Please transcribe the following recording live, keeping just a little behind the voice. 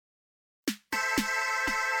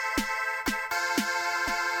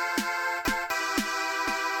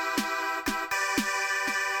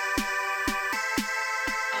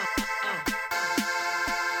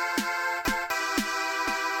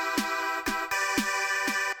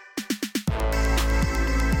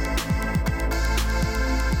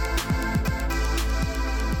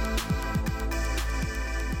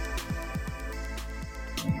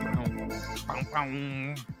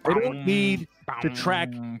They don't need to track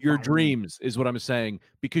your dreams, is what I'm saying,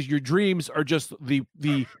 because your dreams are just the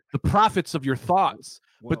profits of your thoughts,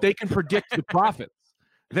 but they can predict the profits.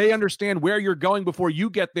 They understand where you're going before you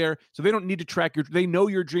get there, so they don't need to track they know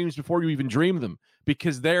your dreams before you even dream them,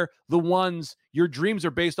 because they're the ones, your dreams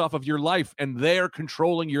are based off of your life, and they're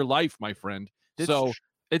controlling your life, my friend.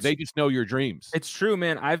 They just know your dreams. It's true,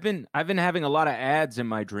 man. I've been having a lot of ads in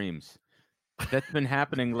my dreams. That's been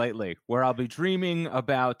happening lately, where I'll be dreaming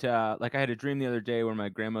about, like I had a dream the other day where my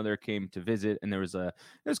grandmother came to visit, and there was kind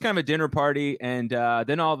of a dinner party, and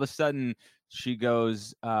then all of a sudden she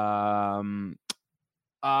goes, hey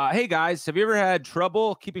guys, have you ever had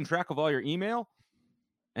trouble keeping track of all your email?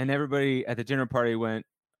 And everybody at the dinner party went,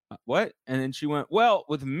 what? And then she went, well,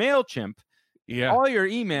 with MailChimp, all your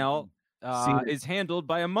email is handled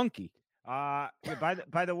by a monkey. By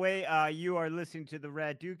the way, you are listening to the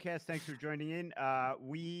Rad Dudecast. Thanks for joining in.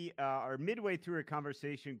 We are midway through a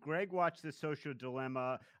conversation. Greg watched The Social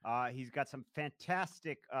Dilemma. He's got some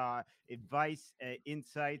fantastic advice,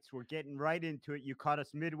 insights. We're getting right into it. You caught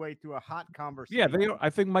us midway through a hot conversation. Yeah, I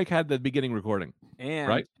think Mike had the beginning recording.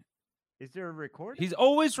 Right? Is there a recording? He's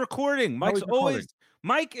always recording.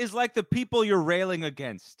 Mike is like the people you're railing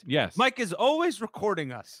against. Yes. Mike is always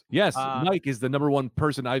recording us. Yes, Mike is the number one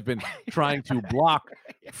person I've been trying to block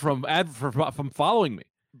from following me.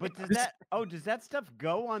 But does that stuff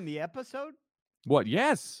go on the episode? What?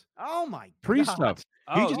 Yes. Oh my Pre God. stuff.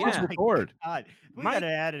 He just hits record. We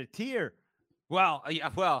gotta add a tier. Well,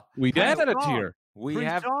 we added a tier. We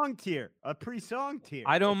have pre-song tier, a pre-song tier.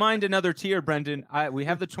 I don't mind another tier, Brendan. We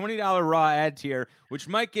have the $20 raw ad tier, which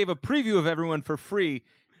Mike gave a preview of everyone for free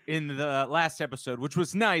in the last episode, which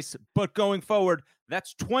was nice. But going forward,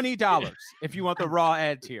 that's $20 if you want the raw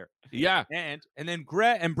ad tier. Yeah, and then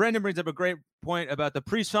Brendan brings up a great point about the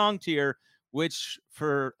pre-song tier, which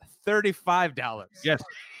for $35. Yes,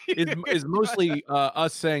 is mostly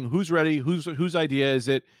us saying who's ready, whose idea is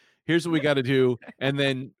it. Here's what we got to do, and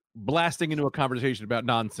then blasting into a conversation about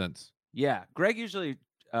nonsense. Yeah, Greg usually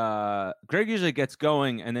gets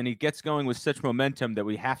going, and then he gets going with such momentum that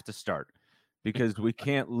we have to start because we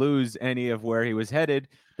can't lose any of where he was headed.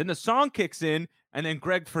 Then the song kicks in, and then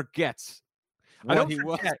Greg forgets. I don't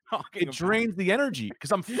forget. It drains the energy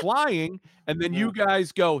because I'm flying, and then you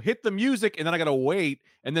guys go hit the music, and then I gotta wait,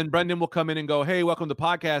 and then Brendan will come in and go, "Hey, welcome to the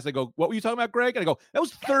podcast." I go, "What were you talking about, Greg?" And I go, "That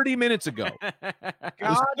was 30 minutes ago." It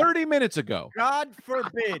was 30 minutes ago. God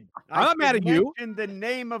forbid. I'm not mad at you. In the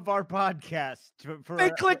name of our podcast, they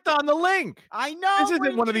clicked on the link. I know. This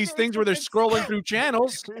isn't one of these things where they're scrolling through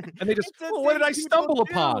channels and they just, what did I stumble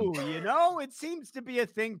upon? You know, it seems to be a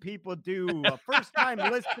thing people do. A first-time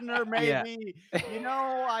listener, maybe. Yeah. You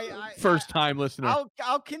know, first-time listener.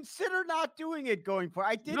 I'll consider not doing it going forward.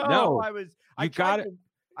 I didn't know I was. I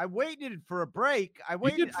waited for a break.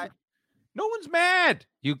 No one's mad.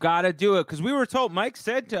 You got to do it because we were told. Mike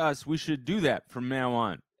said to us we should do that from now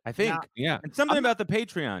on. I think. Yeah. And something about the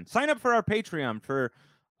Patreon. Sign up for our Patreon for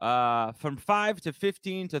from $5 to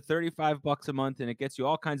 $15 to $35 a month, and it gets you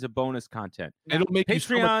all kinds of bonus content. It'll make you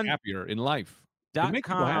so much happier in life.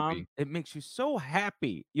 It makes you so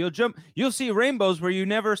happy. You'll see rainbows where you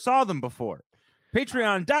never saw them before.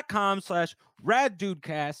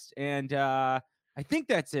 Patreon.com/RadDudecast. And I think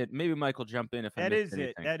that's it. Maybe Mike will jump in if I missed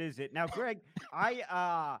anything. That is it. Now, Greg,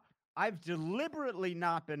 I've deliberately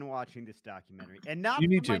not been watching this documentary, and not for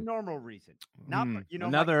my normal reason. Not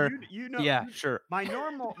sure. My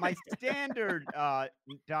standard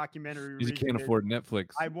documentary reason. You can't afford Netflix.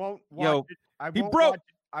 I won't watch it.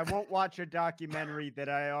 I won't watch a documentary that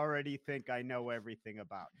I already think I know everything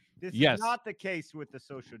about. This is not the case with The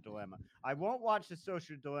Social Dilemma. I won't watch The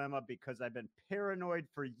Social Dilemma because I've been paranoid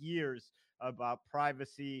for years about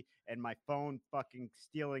privacy and my phone fucking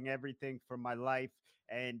stealing everything from my life,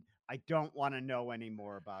 and I don't want to know any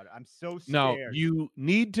more about it. I'm so scared. No, you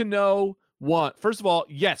need to know first of all,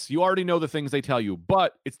 yes, you already know the things they tell you,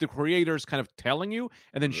 but it's the creators kind of telling you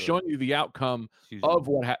and then showing you the outcome of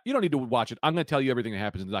what happened. You don't need to watch it. I'm going to tell you everything that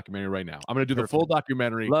happens in the documentary right now. I'm going to do the full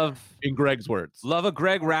documentary in Greg's words. Love a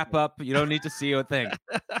Greg wrap up. You don't need to see a thing.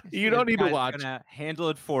 You don't need to watch. I'm going to handle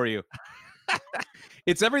it for you.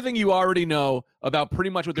 It's everything you already know about pretty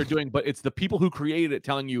much what they're doing, but it's the people who created it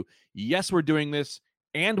telling you, yes, we're doing this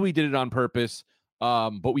and we did it on purpose.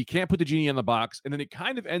 But we can't put the genie in the box. And then it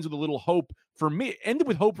kind of ends with a little hope for me. It ended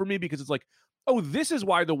with hope for me because it's like, oh, this is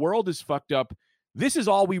why the world is fucked up. This is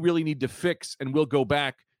all we really need to fix. And we'll go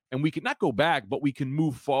back, and we can not go back, but we can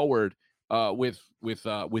move forward with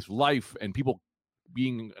life and people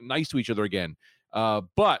being nice to each other again.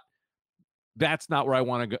 But that's not where I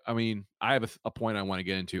want to go. I mean, I have a point I want to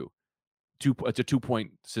get into. It's a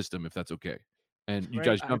 2-point system, if that's okay. And you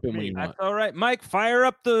guys jump in when you want. That's all right, Mike. Fire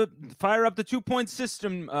up the 2-point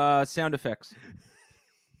system sound effects.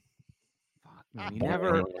 Fuck,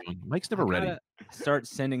 man, Mike's never ready. Start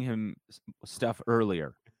sending him stuff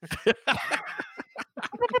earlier.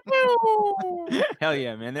 Hell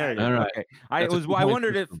yeah, man! There it is. All right. Okay. I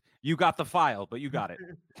wondered if you got the file, but you got it.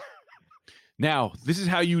 Now, this is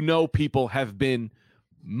how you know people have been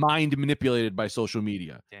mind manipulated by social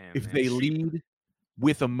media. Damn, if man. they lead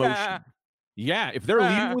with emotion. Yeah, if they're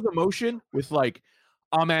leading with emotion, with like,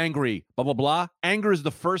 I'm angry, blah, blah, blah. Anger is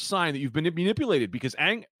the first sign that you've been manipulated because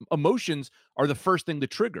emotions are the first thing to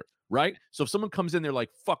trigger, right? So if someone comes in, they're like,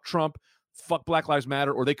 fuck Trump, fuck Black Lives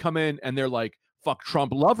Matter, or they come in and they're like, fuck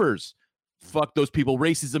Trump lovers, fuck those people.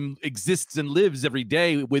 Racism exists and lives every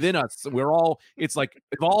day within us. It's like,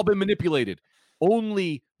 we've all been manipulated.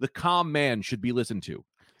 Only the calm man should be listened to.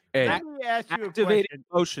 Let me ask you activating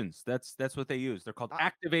emotions. That's what they use. They're called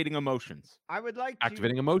activating emotions. I would like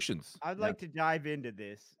activating emotions. I'd like to dive into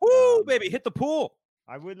this. Woo, baby, hit the pool.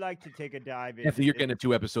 I would like to take a dive into. You're getting a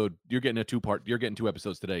 2-episode. You're getting a 2-part. You're getting 2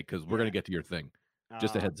 episodes today because we're gonna get to your thing.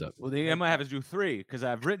 Just a heads up. Well, I might have to do 3 because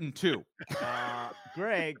I've written 2.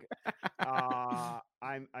 Greg, I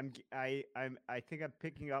think I'm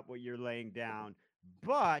picking up what you're laying down,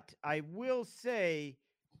 but I will say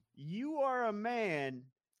you are a man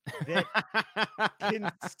that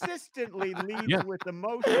consistently leads with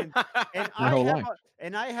emotion,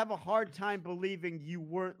 and I have a hard time believing you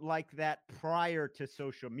weren't like that prior to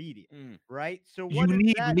social media, right? So what you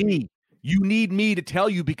need me. Mean? You need me to tell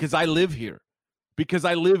you because I live here, because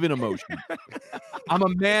I live in emotion. I'm a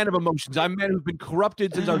man of emotions. I'm a man who's been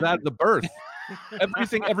corrupted since I was out of the birth.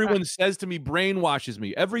 Everything everyone says to me brainwashes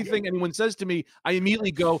me. Everything anyone says to me, I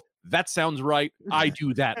immediately go, that sounds right. I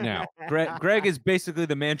do that now. Greg is basically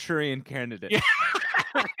the Manchurian candidate. Yeah.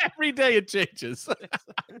 Every day it changes.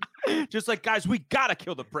 Just like, guys, we gotta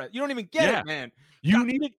kill the press. You don't even get it, man.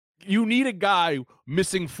 You need a guy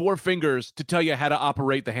missing 4 fingers to tell you how to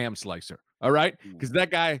operate the ham slicer. All right, because that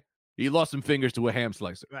guy, he lost some fingers to a ham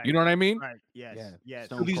slicer. Right. You know what I mean? Right. Yes. Yes.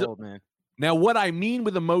 Stone cold, man. Now, what I mean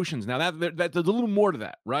with emotions, now that's a little more to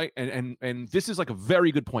that, right? And this is like a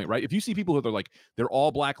very good point, right? If you see people who are like, they're all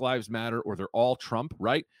Black Lives Matter or they're all Trump,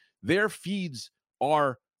 right? Their feeds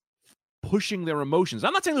are pushing their emotions.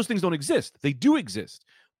 I'm not saying those things don't exist. They do exist,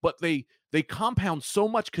 but they compound so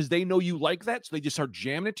much because they know you like that, so they just start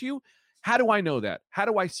jamming it to you. How do I know that? How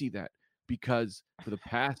do I see that? Because for the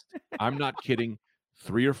past, I'm not kidding,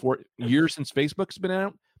 3 or 4 years since Facebook's been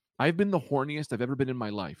out, I've been the horniest I've ever been in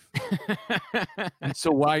my life. And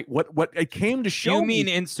so what it came to show you mean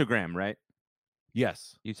Instagram, right?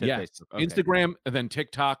 Yes. You said Facebook. Okay. Instagram and then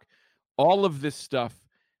TikTok. All of this stuff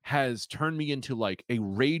has turned me into like a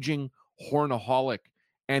raging hornaholic.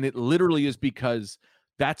 And it literally is because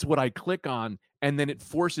that's what I click on. And then it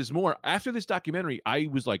forces more. After this documentary, I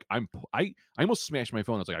was like, I almost smashed my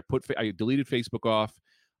phone. I was like, I deleted Facebook off.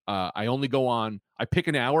 I only go on, I pick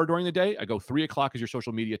an hour during the day. I go 3 o'clock is your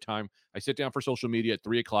social media time. I sit down for social media at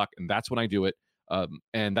 3 o'clock, and that's when I do it.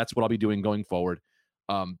 And that's what I'll be doing going forward.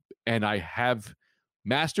 And I have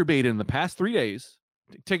masturbated in the past 3 days.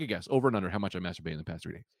 Take a guess, over and under, how much I masturbated in the past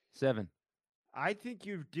 3 days. 7. I think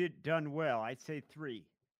you've done well. I'd say 3.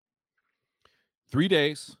 3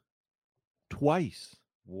 days, twice.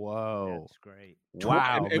 Whoa, that's great.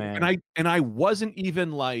 Wow, man. And I wasn't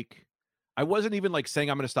even like saying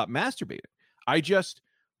I'm going to stop masturbating. I just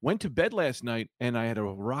went to bed last night and I had a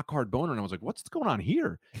rock hard boner and I was like, what's going on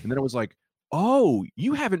here? And then I was like, oh,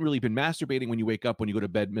 you haven't really been masturbating when you wake up, when you go to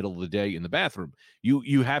bed middle of the day in the bathroom.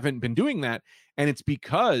 You haven't been doing that. And it's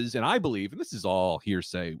because, and I believe, and this is all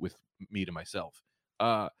hearsay with me to myself,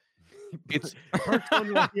 it's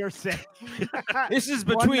hearsay. This is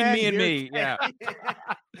between me and me. Yeah.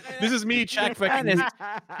 This is me check that is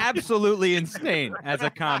absolutely insane as a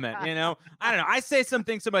comment. You know, I don't know. I say some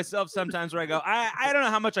things to myself sometimes where I go, I don't know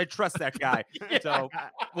how much I trust that guy. So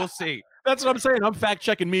we'll see. That's what I'm saying. I'm fact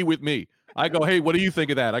checking me with me. I go, hey, what do you think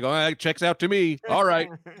of that? I go, it checks out to me. All right.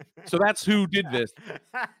 So that's who did this.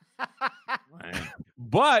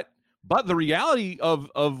 But the reality of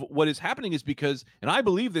what is happening is because, and I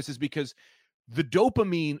believe this is because the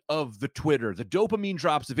dopamine of the Twitter, the dopamine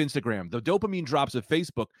drops of Instagram, the dopamine drops of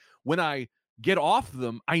Facebook, when I get off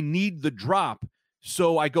them, I need the drop.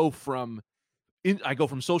 So I go from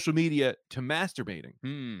social media to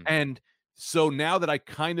masturbating. And so now that I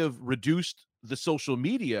kind of reduced the social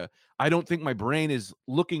media, I don't think my brain is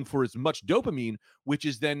looking for as much dopamine, which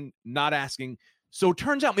is then not asking. So it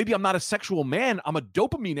turns out maybe I'm not a sexual man. I'm a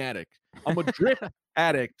dopamine addict. I'm a drip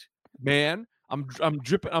addict, man. I'm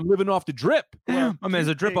dripping. I'm living off the drip. Well, I'm as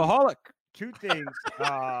a dripaholic. 2 things.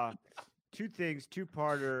 two things,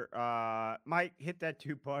 two-parter. Mike, hit that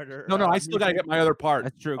two-parter. No, I still gotta get my other part.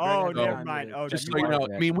 That's true. Oh, never mind. Oh, just so you know,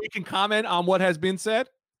 I mean, we can comment on what has been said.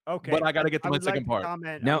 Okay, but I gotta get to my second part.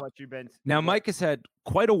 Comment now, on what you've been. Now, Mike has had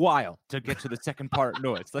quite a while to get to the second part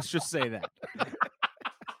noise. Let's just say that.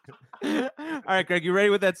 All right, Greg, you ready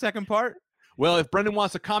with that second part? Well, if Brendan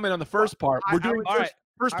wants to comment on the first part, we're doing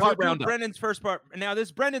first part roundup. Brendan's first part. Now, this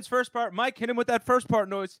is Brendan's first part. Mike, hit him with that first part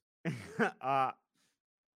noise.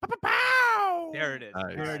 There it is.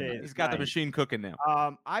 There it is. He's got the machine cooking now.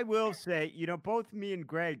 I will say, both me and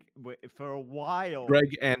Greg, for a while.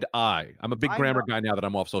 Greg and I'm a big grammar guy now that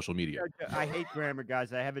I'm off social media. I hate grammar,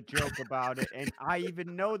 guys. I have a joke about it, and I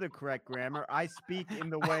even know the correct grammar. I speak in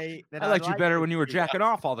the way that I liked you better when you were jacking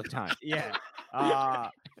off all the time. Yeah.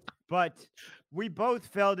 But we both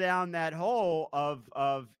fell down that hole of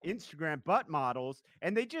Instagram butt models,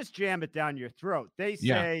 and they just jam it down your throat. They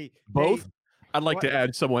say both. I'd like to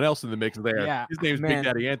add someone else in the mix there. Yeah, his name's Big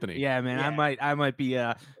Daddy Anthony. Yeah, man. Yeah. I might be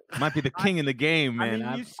the king in the game, man.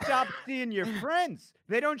 I mean, you stop seeing your friends.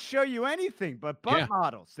 They don't show you anything but butt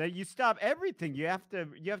models. You stop everything. You have to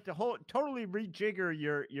totally rejigger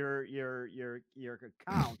your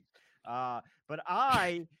account. But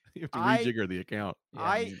you have to rejigger the account.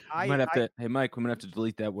 Hey, Mike, I'm gonna have to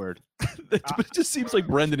delete that word. But it just seems like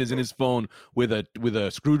Brendan is in his phone with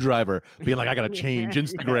a screwdriver, being like, "I gotta change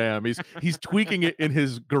Instagram." He's tweaking it in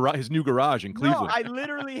his new garage in Cleveland. No, I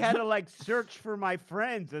literally had to search for my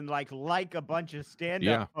friends and like a bunch of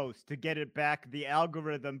stand-up posts to get it back, the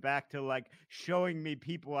algorithm back to showing me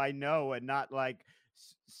people I know and not like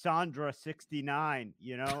Sandra 69.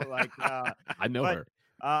 I know her.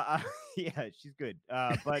 Yeah, she's good.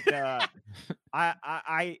 But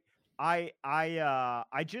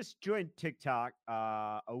I just joined TikTok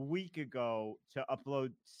a week ago to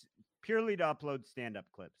upload stand-up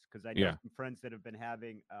clips because I know some friends that have been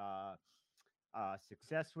having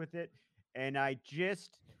success with it, and I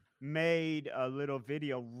just made a little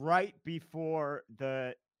video right before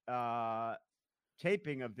the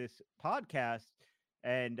taping of this podcast,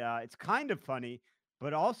 and it's kind of funny,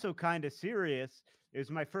 but also kind of serious. It was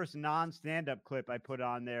my first non-stand-up clip I put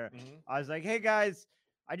on there. Mm-hmm. I was like, "Hey guys,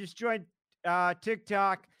 I just joined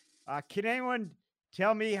TikTok. Can anyone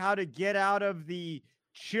tell me how to get out of the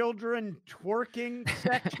children twerking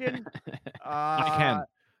section?" I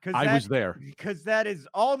can. I was there. Because that is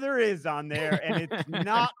all there is on there, and it's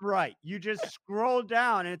not right. You just scroll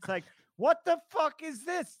down, and it's like, what the fuck is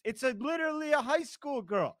this? It's literally a high school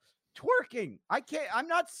girl twerking. I'm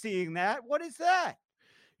not seeing that. What is that?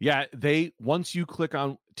 Yeah, once you click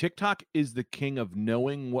on TikTok is the king of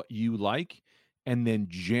knowing what you like and then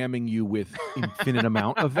jamming you with infinite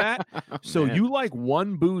amount of that. So you like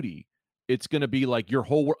one booty, it's going to be like your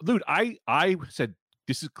whole world. Dude, I said,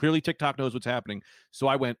 this is clearly TikTok knows what's happening. So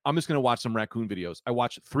I went, I'm just going to watch some raccoon videos. I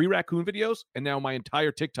watched 3 raccoon videos, and now my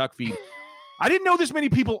entire TikTok feed. I didn't know this many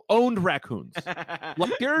people owned raccoons.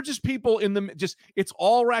 Like there are just people in them. It's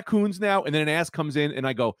all raccoons now. And then an ass comes in, and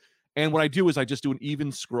I go. And what I do is I just do an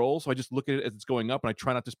even scroll. So I just look at it as it's going up, and I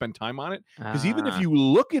try not to spend time on it. Because even if you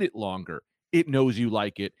look at it longer, it knows you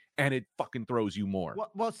like it, and it fucking throws you more.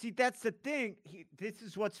 Well, see, that's the thing. This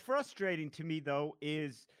is what's frustrating to me, though,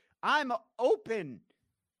 is I'm open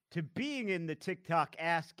to being in the TikTok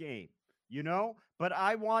ass game, but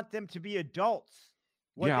I want them to be adults.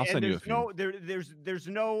 I'll send you a few. There's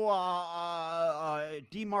no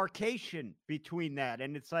demarcation between that,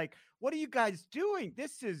 and it's like, what are you guys doing?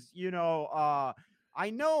 This is, I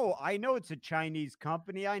know it's a Chinese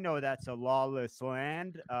company. I know that's a lawless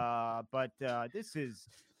land, but this is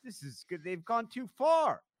good. They've gone too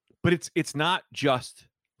far. But it's not just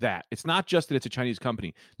that. It's not just that it's a Chinese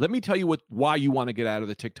company. Let me tell you why you want to get out of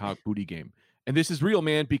the TikTok booty game. And this is real,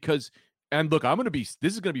 man, because, and look, this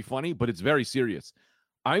is going to be funny, but it's very serious.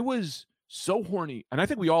 I was so horny, and I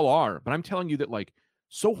think we all are, but I'm telling you that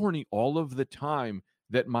so horny all of the time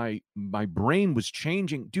that my brain was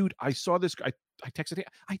changing. Dude, I saw this. I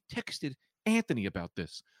texted Anthony about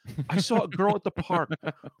this. I saw a girl at the park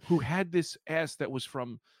who had this ass that was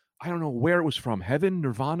from, I don't know where it was from, heaven,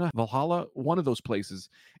 Nirvana, Valhalla, one of those places.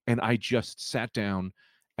 And I just sat down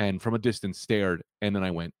and from a distance stared. And then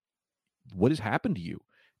I went, what has happened to you?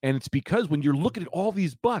 And it's because when you're looking at all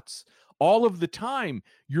these butts all of the time,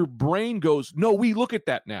 your brain goes, no, we look at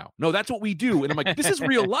that now. No, that's what we do. And I'm like, this is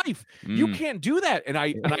real life. You can't do that. And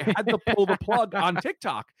I had to pull the plug on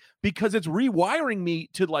TikTok because it's rewiring me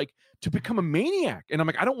to become a maniac. And I'm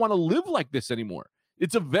like, I don't want to live like this anymore.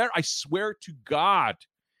 I swear to God,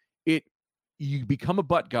 you become a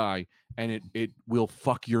butt guy and it will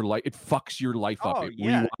fuck your life. It fucks your life up. It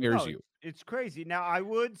rewires you. It's crazy. Now, I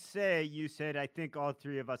would say, you said, I think all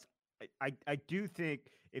three of us I do think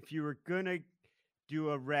if you were gonna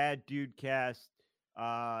do a Rad Dude Cast,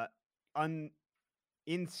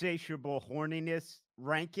 insatiable horniness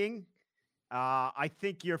ranking, I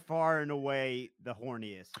think you're far and away the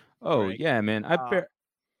horniest. Oh Greg. yeah, man.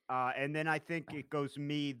 And then I think it goes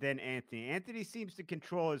me, then Anthony. Anthony seems to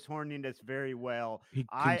control his horniness very well. He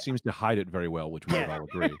seems to hide it very well, which we would all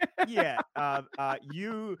agree. Yeah,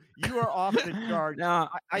 you are off the charts. No.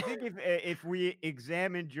 I think if we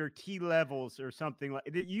examined your T levels or something like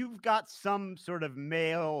that, you've got some sort of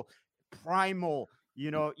male primal.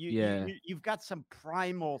 You've got some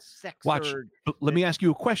primal sex. Watch. Let me ask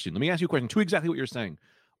you a question. To exactly what you're saying.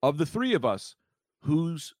 Of the three of us,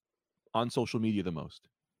 who's on social media the most?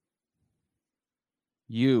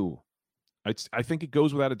 You. I think it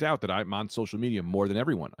goes without a doubt that I'm on social media more than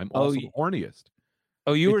everyone. I'm also the horniest.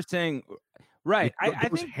 Oh, you were saying, right? I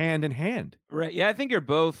think hand in hand. Right. Yeah, I think you're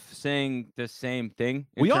both saying the same thing.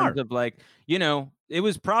 We are. Of like, it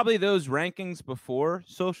was probably those rankings before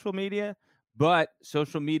social media, but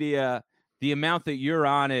social media, the amount that you're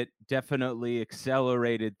on it definitely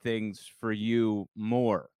accelerated things for you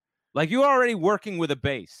more. Like you were already working with a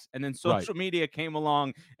base, and then social media came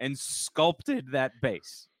along and sculpted that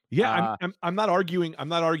base. Yeah, I'm not arguing.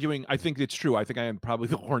 I think it's true. I think I am probably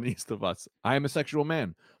the horniest of us. I am a sexual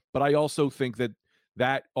man, but I also think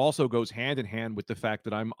that also goes hand in hand with the fact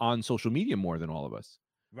that I'm on social media more than all of us.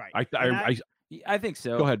 Right. I think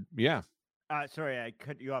so. Go ahead. Yeah. Sorry, I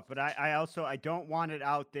cut you off, but I don't want it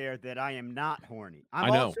out there that I am not horny.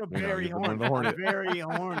 I'm also very horny. I'm very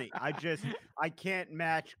horny. I can't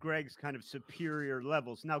match Greg's kind of superior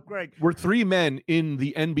levels. Now, Greg, we're three men in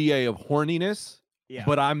the NBA of horniness. Yeah.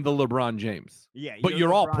 But I'm the LeBron James. Yeah. But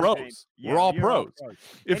you're all pros. Yeah, we're all pros.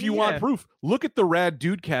 If you want proof, look at the Rad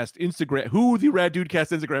Dudecast Instagram, who the Rad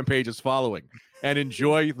Dudecast Instagram page is following, and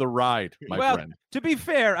enjoy the ride, my friend. To be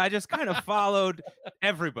fair, I just kind of followed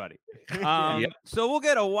everybody. So we'll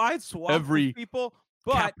get a wide swath of people.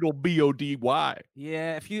 But, capital BODY.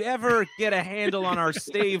 Yeah, if you ever get a handle on our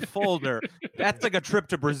save folder, that's like a trip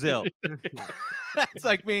to Brazil. That's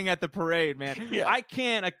like being at the parade, man. Yeah. I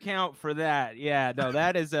can't account for that. Yeah, no,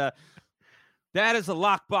 that is a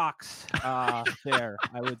lockbox there,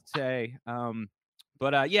 I would say. My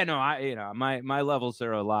levels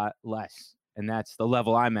are a lot less, and that's the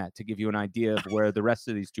level I'm at to give you an idea of where the rest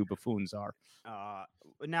of these two buffoons are.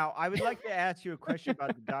 Now, I would like to ask you a question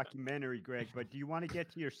about the documentary, Greg, but do you want to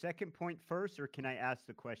get to your second point first, or can I ask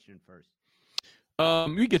the question first?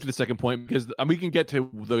 We get to the second point because we can get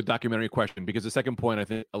to the documentary question, because the second point, I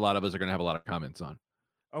think a lot of us are going to have a lot of comments on.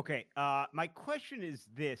 Okay. My question is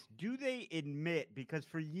this. Do they admit, because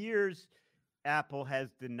for years, Apple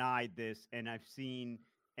has denied this, and I've seen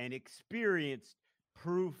and experienced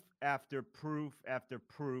proof after proof after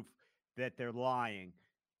proof that they're lying.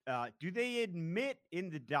 Do they admit in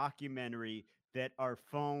the documentary that our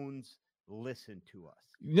phones listen to us?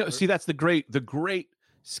 No, see, that's the great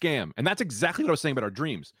scam, and that's exactly what I was saying about our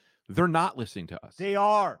dreams. They're not listening to us. They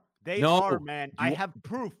are. They are, man. I have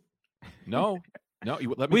proof. No.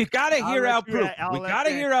 We've got to hear out proof. We got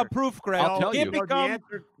to hear out proof, Greg. I'll tell you. Become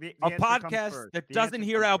a podcast that doesn't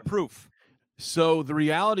hear out proof. So the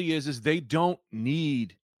reality is they don't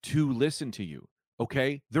need to listen to you.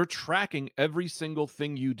 Okay, they're tracking every single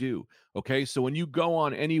thing you do. Okay, so when you go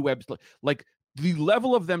on any website, like the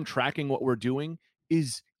level of them tracking what we're doing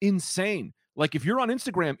is insane. Like if you're on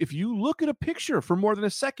Instagram, if you look at a picture for more than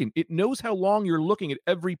a second, it knows how long you're looking at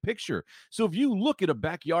every picture. So if you look at a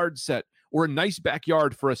backyard set or a nice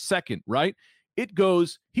backyard for a second, right? It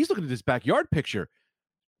goes, he's looking at this backyard picture.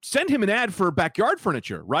 Send him an ad for backyard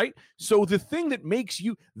furniture, right? So the thing that makes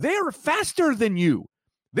you, they're faster than you.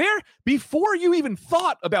 Before you even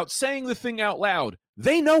thought about saying the thing out loud,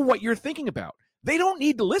 they know what you're thinking about. They don't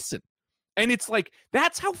need to listen. And it's like,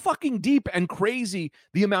 that's how fucking deep and crazy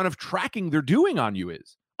the amount of tracking they're doing on you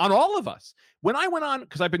is, on all of us. When I went on,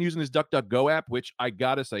 because I've been using this DuckDuckGo app, which I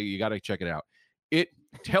gotta say, you gotta check it out. It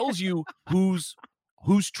tells you who's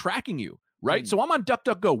tracking you, right? So I'm on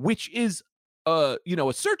DuckDuckGo, which is a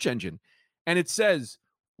search engine. And it says,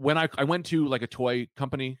 when I went to like a toy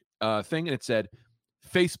company thing, and it said,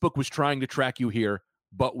 Facebook was trying to track you here,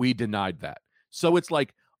 but we denied that. So it's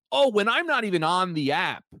like, oh, when I'm not even on the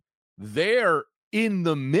app, they're in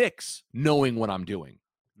the mix knowing what I'm doing.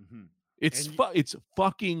 Mm-hmm. It's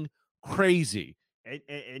fucking crazy.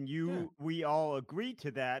 And we all agree to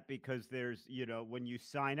that, because there's, when you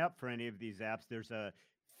sign up for any of these apps, there's a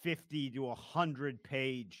 50 to 100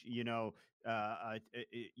 page,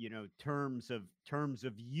 terms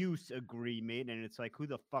of use agreement, and it's like, who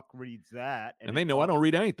the fuck reads that? And they know I don't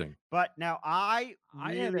read anything. But now I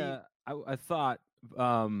thought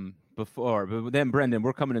before, but then Brendan,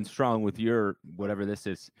 we're coming in strong with your whatever this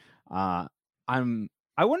is. I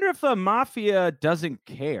wonder if the mafia doesn't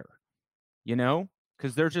care, you know,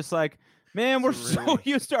 because they're just like, man, we're so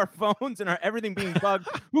used to our phones and everything being bugged.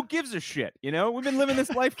 Who gives a shit? You know, we've been living this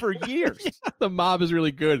life for years. Yeah, the mob is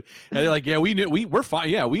really good, and they're like, yeah, we're fine.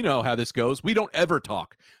 Yeah, we know how this goes. We don't ever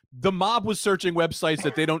talk. The mob was searching websites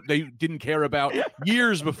that they didn't care about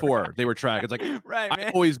years before they were tracked. It's like, right, man.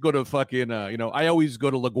 I always go to fucking, I always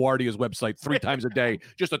go to LaGuardia's website 3 times a day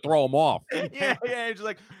just to throw them off. Yeah. It's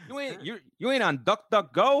like, you ain't on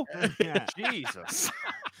DuckDuckGo? Yeah. Jesus.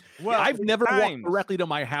 Well, I've never walked directly to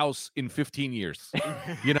my house in 15 years.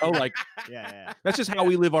 You know, like, yeah. That's just how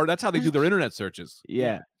we live. That's how they do their internet searches.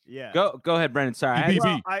 Yeah. Go ahead, Brendan. Sorry,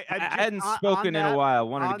 I hadn't spoken in a while.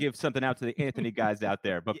 Wanted to give something out to the Anthony guys out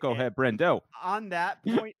there, but go ahead, Brendan. On that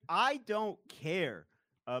point, I don't care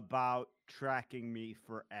about tracking me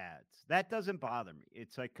for ads. That doesn't bother me.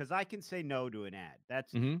 It's like, because I can say no to an ad.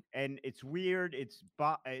 That's and it's weird.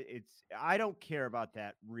 I don't care about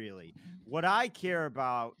that really. What I care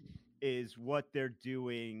about is what they're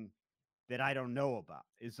doing that I don't know about.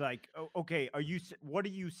 It's like, okay, what are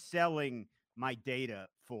you selling my data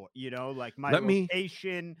for? You know, like my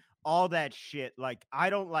location, all that shit. Like, I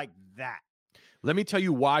don't like that. Let me tell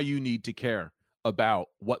you why you need to care about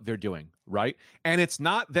what they're doing, right? And it's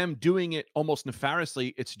not them doing it almost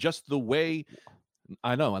nefariously. It's just the way.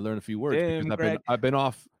 I know I learned a few words because I've been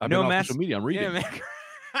off social media. I'm reading. Yeah,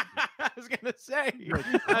 I was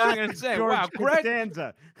gonna say, wow, Greg.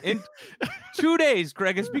 In 2 days,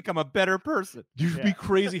 Greg has become a better person. You'd be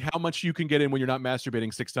crazy how much you can get in when you're not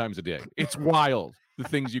masturbating 6 times a day. It's wild the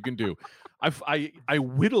things you can do. I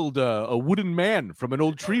whittled a wooden man from an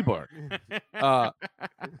old tree bark.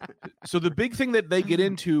 So the big thing that they get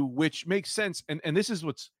into, which makes sense, and this is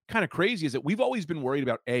what's kind of crazy, is that we've always been worried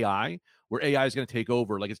about AI, where AI is going to take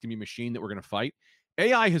over, like it's going to be a machine that we're going to fight.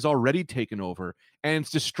 AI has already taken over, and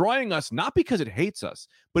it's destroying us, not because it hates us,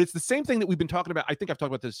 but it's the same thing that we've been talking about. I think I've talked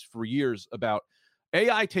about this for years, about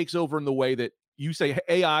AI takes over in the way that you say,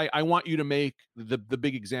 hey, AI, I want you to make, the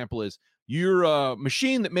big example is, you're a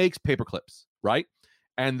machine that makes paper clips, right?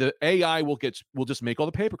 And the AI will just make all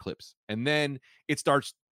the paper clips. And then it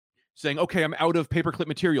starts saying, okay, I'm out of paperclip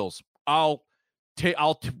materials. I'll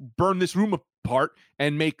burn this room apart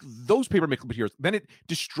and make those paper materials. Then it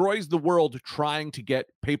destroys the world trying to get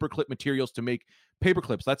paperclip materials to make paper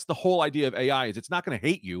clips. That's the whole idea of AI, is it's not going to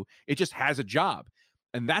hate you. It just has a job.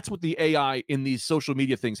 And that's what the AI in these social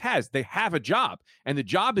media things has. They have a job, and the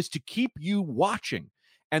job is to keep you watching.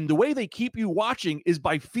 And the way they keep you watching is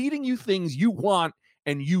by feeding you things you want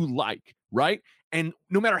and you like, right? And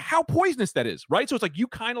no matter how poisonous that is, right? So it's like, you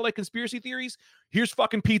kind of like conspiracy theories. Here's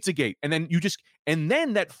fucking Pizzagate. And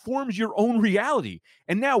then that forms your own reality.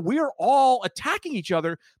 And now we're all attacking each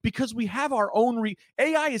other because we have our own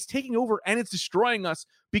AI is taking over, and it's destroying us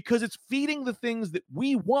because it's feeding the things that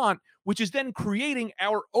we want, which is then creating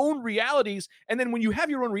our own realities. And then when you have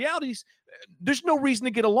your own realities, there's no reason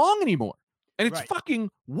to get along anymore. And it's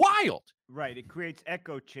fucking wild. Right. It creates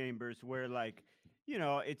echo chambers where, like, you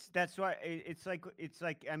know, that's why it's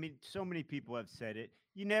like, I mean, so many people have said it.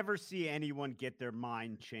 You never see anyone get their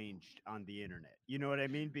mind changed on the internet. You know what I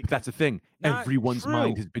mean? Because that's the thing. Everyone's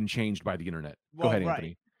mind has been changed by the internet. Go ahead,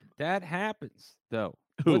 Anthony. That happens, though.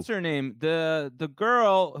 Who? What's her name? The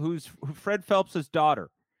girl who's Fred Phelps'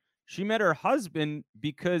 daughter. She met her husband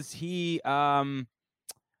because he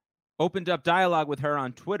opened up dialogue with her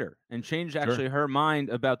on Twitter and changed actually her mind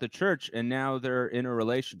about the church, and now they're in a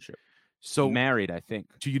relationship. So married, I think.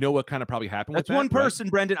 Do you know what kind of probably happened with that? That's one person,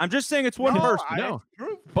 right? Brendan. I'm just saying it's one person. No.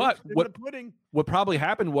 But what probably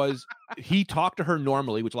happened was he talked to her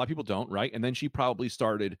normally, which a lot of people don't, right? And then she probably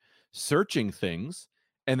started searching things.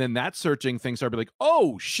 And then that searching thing started like,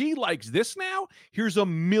 oh, she likes this now? Here's a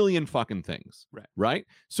million fucking things. Right?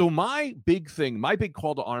 So my big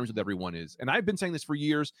call to arms with everyone is, and I've been saying this for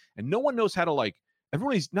years, and no one knows how to, like,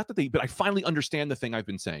 everybody's but I finally understand the thing I've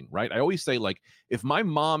been saying, right? I always say, like, if my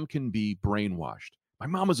mom can be brainwashed, my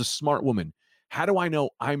mom is a smart woman. How do I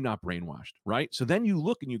know I'm not brainwashed, right? So then you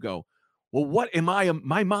look and you go, well, what am I?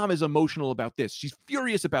 My mom is emotional about this. She's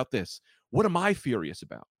furious about this. What am I furious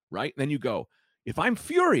about, right? And then you go, if I'm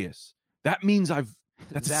furious, that means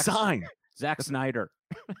that's a sign. Zack Snyder.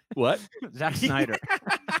 What? Zack Snyder.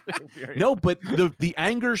 No, but the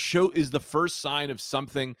anger is the first sign of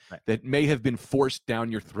something that may have been forced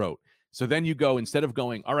down your throat. So then you go, instead of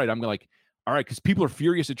going, all right, I'm like, all right, because people are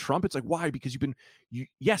furious at Trump. It's like, why? Because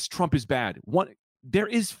yes, Trump is bad. There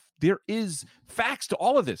is facts to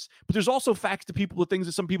all of this, but there's also facts to things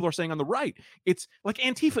that some people are saying on the right. It's like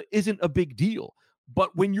Antifa isn't a big deal,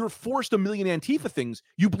 But when you're forced a million Antifa things,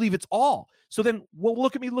 you believe it's all. So then, well,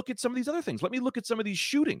 look at some of these other things. Let me look at some of these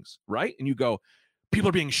shootings, right? And you go, people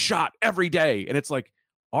are being shot every day. And it's like,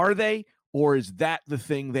 are they? Or is that the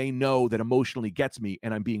thing they know that emotionally gets me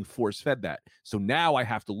and I'm being force-fed that? So now I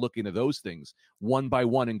have to look into those things one by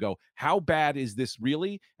one and go, how bad is this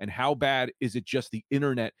really? And how bad is it just the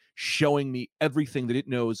internet showing me everything that it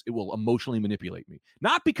knows it will emotionally manipulate me?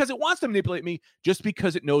 Not because it wants to manipulate me, just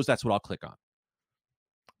because it knows that's what I'll click on.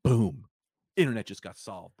 Boom. Internet just got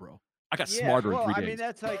solved, bro. I got smarter in 3 days. I mean,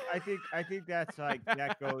 that's like, I think that's like,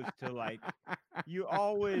 that goes to like, you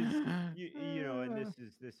always, you know, and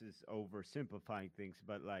this is oversimplifying things,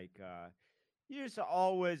 but like, you just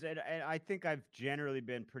always, and I think I've generally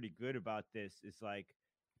been pretty good about this, is like,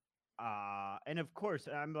 and of course,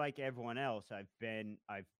 I'm like everyone else. I've been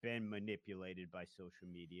manipulated by social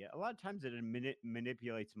media. A lot of times, it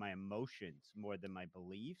manipulates my emotions more than my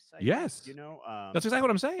beliefs. I yes, guess, you know, that's exactly what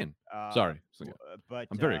I'm saying. Sorry, but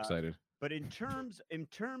I'm very excited. But in terms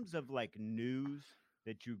of like news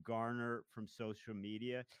that you garner from social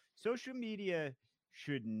media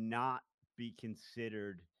should not be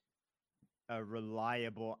considered a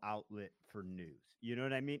reliable outlet for news. You know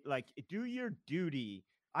what I mean? Like, do your duty.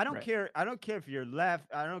 I don't care. I don't care if you're left.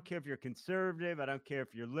 I don't care if you're conservative. I don't care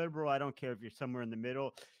if you're liberal. I don't care if you're somewhere in the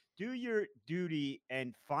middle. Do your duty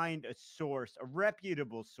and find a source, a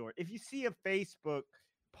reputable source. If you see a Facebook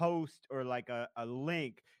post or like a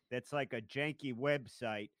link that's like a janky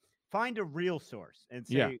website, find a real source and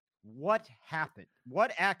say, what happened?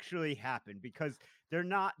 What actually happened? Because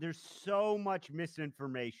there's so much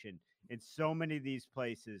misinformation in so many of these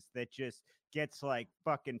places that just gets like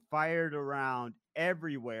fucking fired around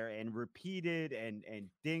everywhere and repeated and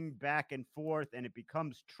dinged back and forth, and it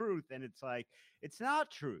becomes truth. And it's like, it's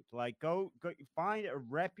not truth. Like, go find a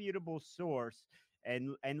reputable source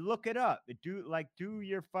and look it up. Do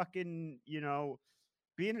your fucking, you know,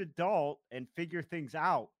 be an adult and figure things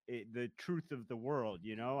out. The truth of the world,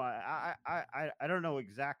 you know. I don't know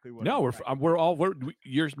exactly what. No,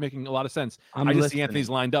 you're making a lot of sense. I just see Anthony's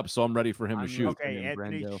lined up, so I'm ready for him to shoot. Okay,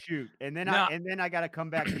 Anthony, shoot, and then I got to come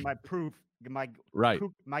back to my proof. My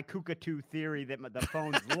Cuckoo theory that the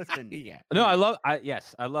phones listen. No, I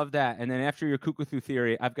love that. And then after your Cuckoo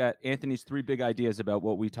theory, I've got Anthony's 3 big ideas about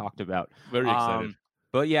what we talked about. Very excited.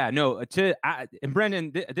 But yeah, no. And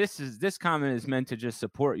Brendan, this comment is meant to just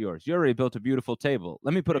support yours. You already built a beautiful table.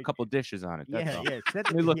 Let me put a couple dishes on it. That's all.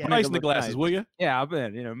 Let me look nice in the glasses, nice. Will you? Yeah, I'll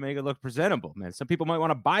bet. You know, make it look presentable, man. Some people might want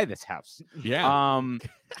to buy this house. Yeah.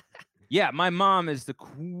 Yeah, my mom is the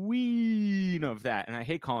queen of that, and I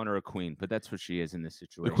hate calling her a queen, but that's what she is in this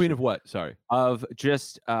situation. The queen of what? Sorry. Of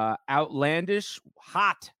just outlandish,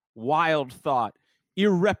 hot, wild thought,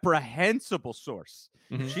 irreprehensible source.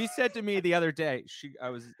 Mm-hmm. She said to me the other day,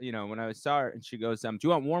 when I saw her, and she goes, do you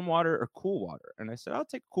want warm water or cool water? And I said, I'll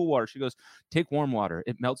take cool water. She goes, take warm water.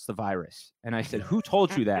 It melts the virus. And I said, who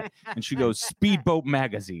told you that? And she goes, Speedboat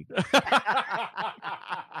Magazine.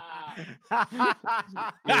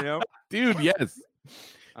 You know, dude, yes.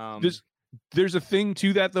 There's a thing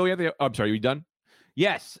to that, though. I'm sorry, are you done?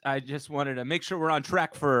 Yes, I just wanted to make sure we're on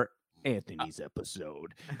track for Anthony's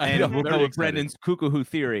episode, and we'll go with Brendan's Cuckoo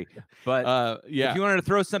theory. But if you wanted to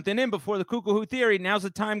throw something in before the Cuckoo theory, now's the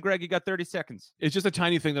time, Greg. You got 30 seconds. It's just a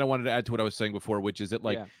tiny thing that I wanted to add to what I was saying before, which is that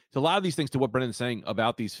so a lot of these things, to what Brendan's saying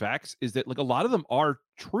about these facts, is that like a lot of them are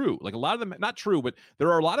true. Like a lot of them, not true, but there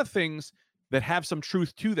are a lot of things that have some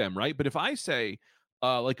truth to them, right? But if I say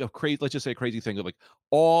let's just say a crazy thing of like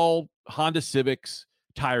all Honda Civics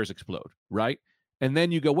tires explode, right? And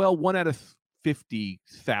then you go, well, 1 out of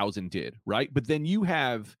 50,000 did, right? But then you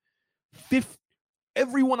have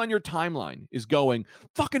everyone on your timeline is going,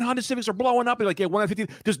 fucking Honda Civics are blowing up. And like, 1 out of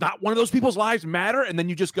 50, does not one of those people's lives matter? And then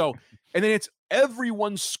you just go, and then it's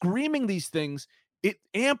everyone screaming these things. It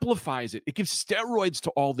amplifies it. It gives steroids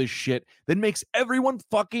to all this shit that makes everyone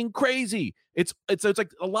fucking crazy. It's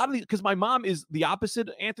like a lot of these, because my mom is the opposite,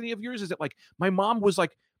 Anthony, of yours, is that like my mom was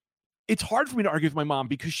like, it's hard for me to argue with my mom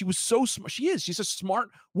because she was so smart. She's a smart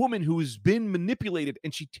woman who has been manipulated,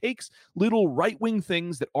 and she takes little right-wing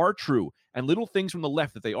things that are true and little things from the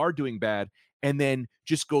left that they are doing bad, and then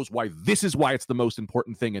just goes, this is why it's the most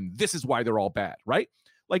important thing, and this is why they're all bad, right?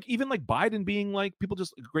 Like even like Biden being like, people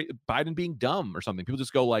just Biden being dumb or something. People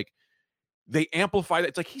just go like, they amplify that.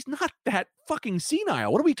 It's like, he's not that fucking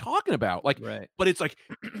senile. What are we talking about? Like, right. But it's like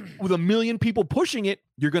with 1 million people pushing it,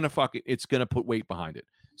 you're going to it's going to put weight behind it.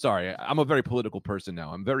 Sorry, I'm a very political person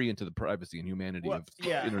now. I'm very into the privacy and humanity of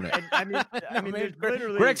the internet. And, I mean, there's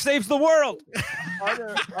literally Greg saves the world.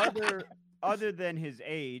 other than his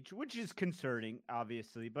age, which is concerning,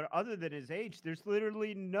 obviously, but other than his age, there's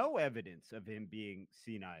literally no evidence of him being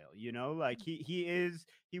senile. You know, like he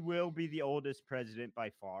will be the oldest president by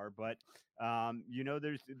far, but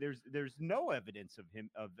there's no evidence of him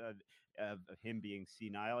of him being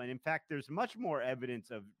senile, and in fact, there's much more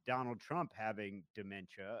evidence of Donald Trump having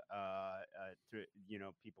dementia.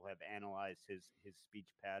 People have analyzed his speech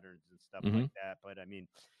patterns and stuff like that, but I mean,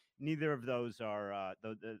 neither of those are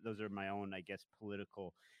those are my own, I guess,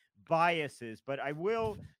 political biases. But I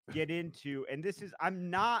will get into, and this is, I've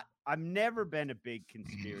never been a big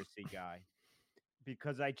conspiracy guy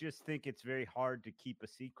because I just think it's very hard to keep a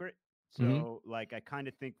secret. So like, I kind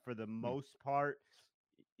of think for the most part,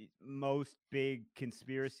 most big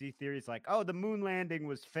conspiracy theories, like, oh, the moon landing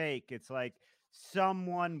was fake. It's like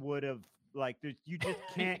someone would have, like, you just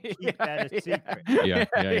can't keep that a secret.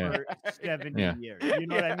 For 70 years. You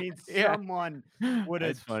know what I mean? Someone would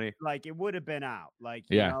have, funny. Like, it would have been out. Like,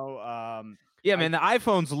 you know, man, the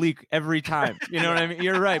iPhones leak every time. You know what I mean?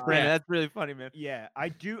 You're right, Brandon. That's really funny, man. Yeah, I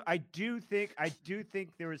do think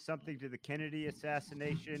there was something to the Kennedy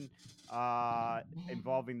assassination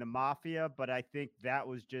involving the mafia, but I think that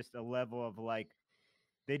was just a level of, like,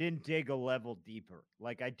 they didn't dig a level deeper.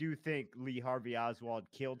 Like, I do think Lee Harvey Oswald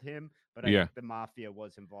killed him, but I think the mafia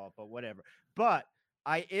was involved, but whatever. But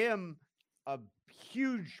I am a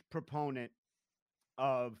huge proponent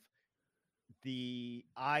of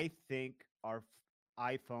I think our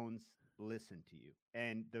iPhones listen to you.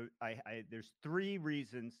 And there's three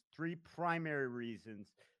primary reasons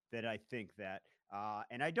that I think that.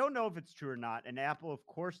 And I don't know if it's true or not. And Apple, of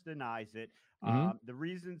course, denies it. The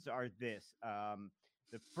reasons are this.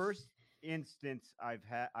 The first instance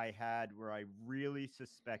I had where I really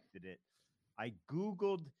suspected it, I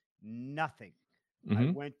Googled nothing.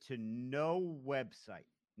 I went to no website,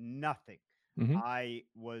 nothing. I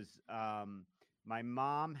was, my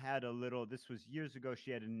mom had this was years ago,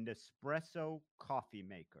 she had a Nespresso coffee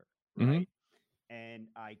maker, right? And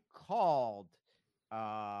I called,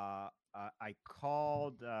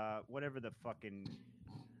 whatever the fucking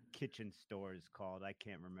kitchen store is called. I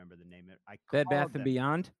can't remember the name of it. Bed Bath and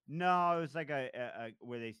Beyond? No, it was like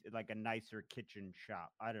where they, like, a nicer kitchen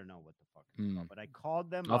shop. I don't know what the fuck it's called, but I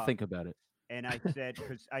called them. I'll think about it. And I said,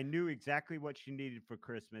 because I knew exactly what she needed for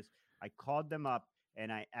Christmas, I called them up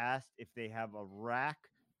and I asked if they have a rack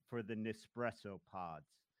for the Nespresso pods.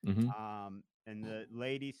 And the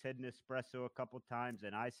lady said Nespresso a couple times,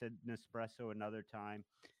 and I said Nespresso another time.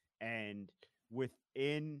 And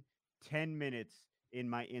within 10 minutes in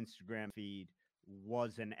my Instagram feed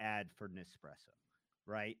was an ad for Nespresso,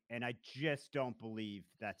 right? And I just don't believe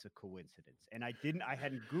that's a coincidence. And I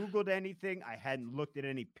hadn't Googled anything. I hadn't looked at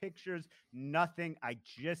any pictures, nothing. I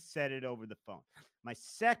just said it over the phone. My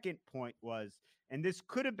second point was, and this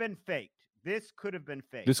could have been faked. This could have been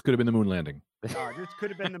fake. This could have been the moon landing. This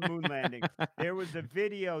could have been the moon landing. There was a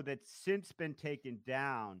video that's since been taken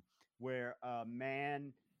down where a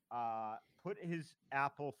man put his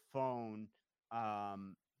Apple phone,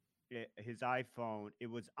 his iPhone, it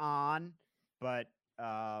was on, but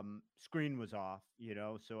screen was off, you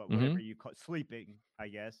know, so whatever you call sleeping, I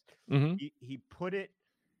guess. He put it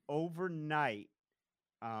overnight.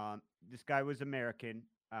 This guy was American.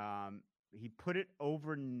 He put it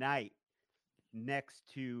overnight next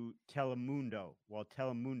to Telemundo while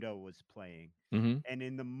Telemundo was playing. And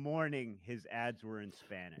in the morning, his ads were in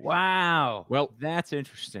Spanish. Wow. Well, that's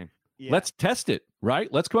interesting. Yeah. Let's test it, right?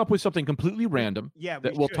 Let's come up with something completely random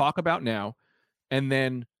that we'll talk about now. And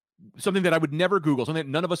then something that I would never Google, something that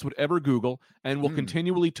none of us would ever Google. And we'll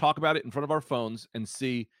continually talk about it in front of our phones and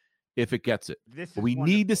see if it gets it. We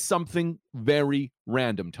need something very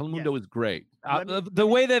random. Telemundo is great. The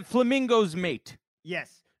way that flamingos mate.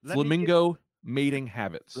 Yes. Flamingo mating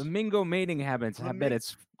habits. Flamingo mating habits. I bet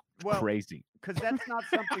it's crazy. Because that's not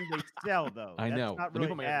something they sell, though. I know. Not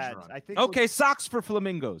really ads. I think socks for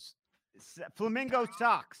flamingos. Flamingo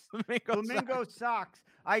socks. Flamingo socks.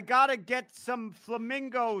 I gotta get some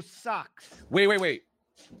flamingo socks. Wait.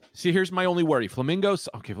 See, here's my only worry. Flamingo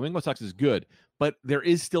socks is good, but there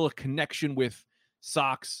is still a connection with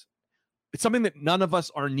socks. It's something that none of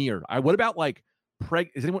us are near. What about, like,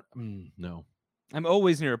 is anyone? No. I'm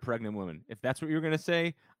always near a pregnant woman. If that's what you're gonna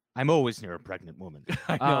say, I'm always near a pregnant woman.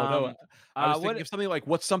 I know. No. I was thinking of something like,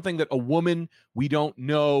 what's something that a woman we don't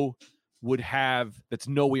know would have that's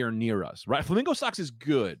nowhere near us, right? Flamingo socks is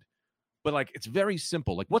good, but, like, it's very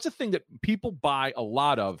simple. Like, what's a thing that people buy a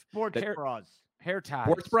lot of? Sports bras. Hair ties.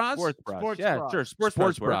 Sports bras? Sports bras. Sports Yeah, bras. sure.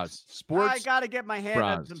 Sports bras. I gotta get my hand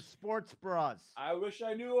on some sports bras. I wish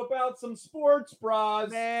I knew about some sports bras.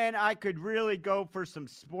 Man, I could really go for some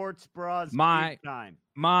sports bras. My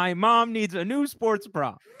mom needs a new sports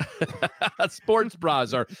bra. Sports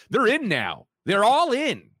bras they're in now. They're all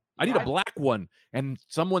in. I need a black one and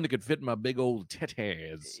someone that could fit my big old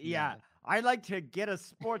titties. Yeah. I like to get a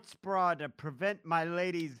sports bra to prevent my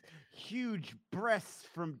lady's huge breasts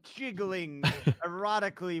from jiggling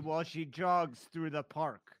erotically while she jogs through the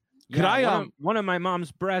park. Could I one of my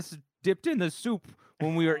mom's breasts dipped in the soup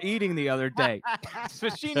when we were eating the other day. So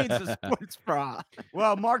she needs a sports bra.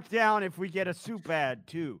 Well, mark down if we get a soup ad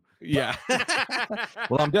too. Yeah.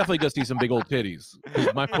 Well, I'm definitely gonna see some big old titties.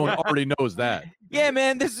 My phone already knows that. Yeah,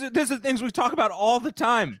 man. This is things we talk about all the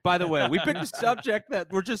time. By the way, we picked a subject that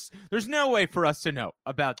there's no way for us to know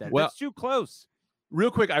about that. Well, that's too close.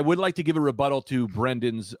 Real quick, I would like to give a rebuttal to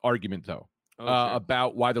Brendan's argument, though,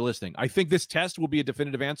 about why they're listening. I think this test will be a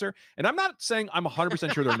definitive answer, and I'm not saying I'm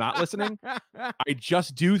 100% sure they're not listening. I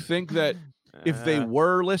just do think that if they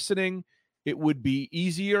were listening, it would be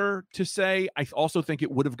easier to say. I also think it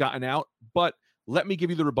would have gotten out, but let me give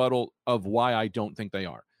you the rebuttal of why I don't think they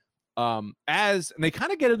are. And they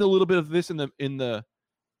kind of get into a little bit of this in the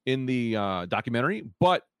documentary,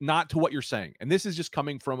 but not to what you're saying. And this is just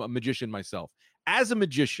coming from a magician myself. As a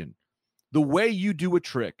magician, the way you do a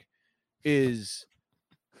trick is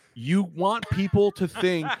you want people to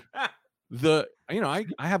think I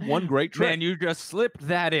have one great trick. Man, you just slipped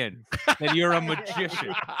that in, and you're a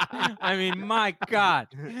magician. I mean, my God.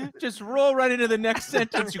 Just roll right into the next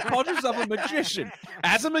sentence. You called yourself a magician.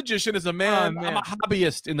 As a magician, as a man, I'm a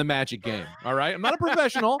hobbyist in the magic game, all right? I'm not a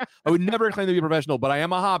professional. I would never claim to be a professional, but I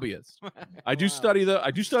am a hobbyist. I do study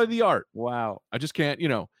the art. Wow. I just can't,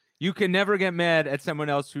 You can never get mad at someone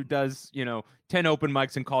else who does, 10 open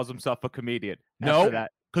mics and calls himself a comedian. No,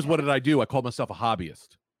 because what did I do? I called myself a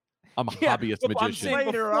hobbyist. I'm a hobbyist magician.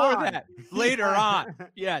 Later on,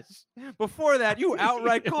 yes. Before that, you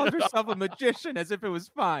outright called yourself a magician as if it was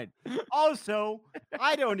fine. Also,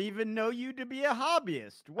 I don't even know you to be a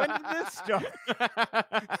hobbyist. When did this start?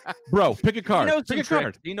 Bro, pick a card.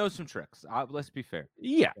 He knows some tricks. Let's be fair.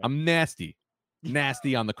 Yeah, I'm nasty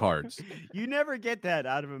on the cards. You never get that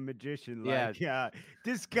out of a magician.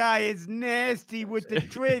 This guy is nasty with the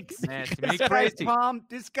tricks.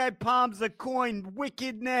 This guy palms a coin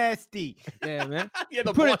wicked nasty. Yeah, man.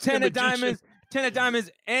 Put a 10 of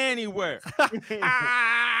diamonds anywhere.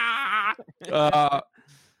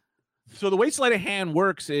 So the way sleight of hand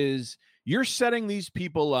works is you're setting these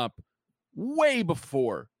people up way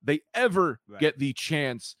before they ever get the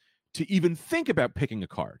chance to even think about picking a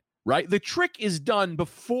card. Right? The trick is done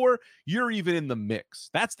before you're even in the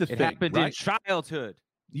mix. That's the thing. It happened in childhood.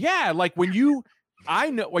 Yeah, like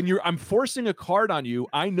I'm forcing a card on you,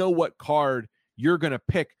 I know what card you're going to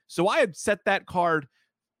pick. So I had set that card,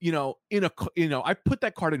 I put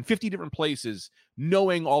that card in 50 different places,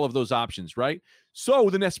 knowing all of those options, right?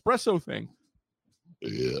 So the Nespresso thing,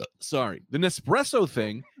 the Nespresso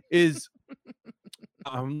thing is,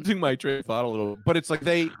 I'm losing my train of thought a little, but it's like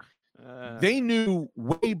they knew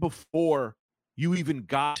way before you even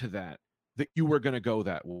got to that you were going to go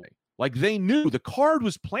that way. Like they knew the card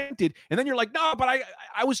was planted, and then you're like, no, but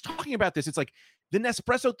I was talking about this. It's like the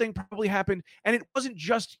Nespresso thing probably happened, and it wasn't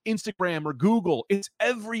just Instagram or Google. It's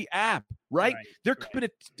every app, right? There could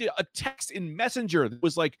have been a text in Messenger that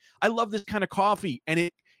was like, I love this kind of coffee, and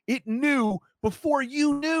it knew before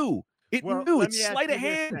you knew. It knew. It's sleight of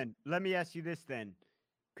hand. Let me ask you this then,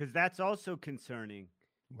 because that's also concerning.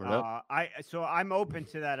 I'm open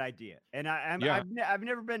to that idea, and I've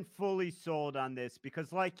never been fully sold on this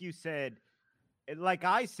because, like you said, like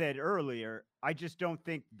I said earlier, I just don't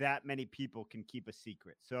think that many people can keep a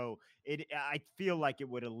secret. So I feel like it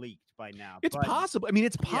would have leaked by now. It's possible. I mean,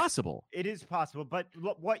 it's possible. Yeah, it is possible. But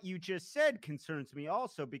what you just said concerns me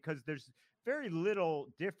also because there's very little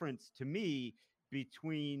difference to me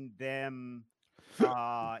between them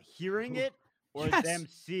hearing it or them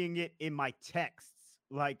seeing it in my texts.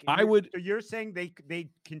 Like so you're saying they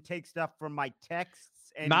can take stuff from my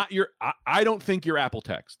texts and not your. I don't think your Apple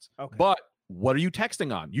texts. Okay. But what are you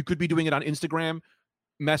texting on? You could be doing it on Instagram,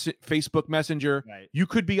 Facebook Messenger. Right. You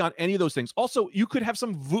could be on any of those things. Also, you could have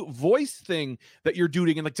some voice thing that you're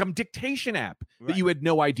doing in like some dictation app that you had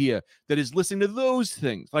no idea that is listening to those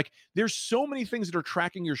things. Like there's so many things that are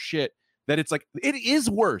tracking your shit that it's like it is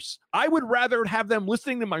worse. I would rather have them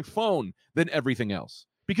listening to my phone than everything else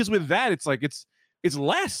because with that it's like it's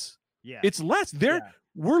less. Yeah. It's less. They're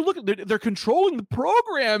controlling the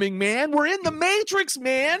programming, man. We're in the Matrix,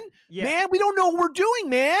 man. Yeah. Man, we don't know what we're doing,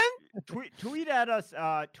 man. tweet at us.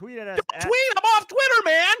 Tweet at us. Don't tweet. I'm off Twitter,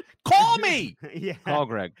 man. Call me. Yeah. Call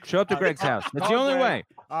Greg. Show up to Greg's house. That's the only way.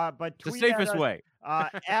 But the safest way.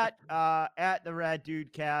 At the Rad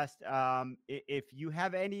Dude Cast. If you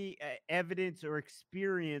have any evidence or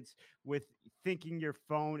experience with thinking your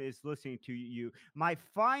phone is listening to you, my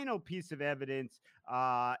final piece of evidence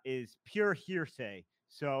is pure hearsay.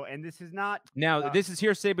 So, and this is not now. This is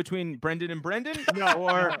hearsay between Brendan and Brendan. No,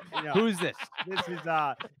 or no. Who's this?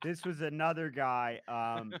 This was another guy.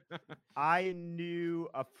 I knew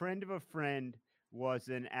a friend of a friend was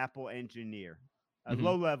an Apple engineer, a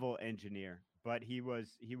low-level engineer, but he was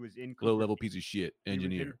in low-level piece of shit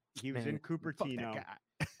engineer. He was in Cupertino,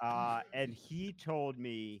 and he told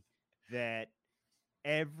me that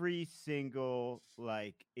every single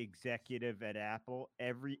executive at Apple,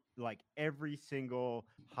 every single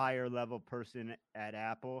higher level person at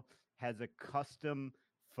Apple has a custom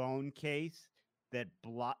phone case that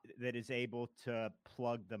is able to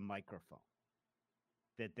plug the microphone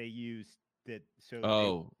that they use so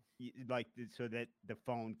that the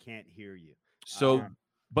phone can't hear you. So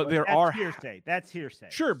but there are hearsay. That's hearsay.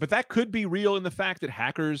 Sure, but that could be real in the fact that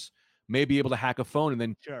hackers may be able to hack a phone and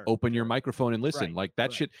then open your microphone and listen like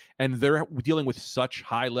that shit. And they're dealing with such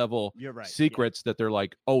high level secrets that they're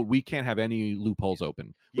like, oh, we can't have any loopholes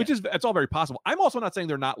open, which is, it's all very possible. I'm also not saying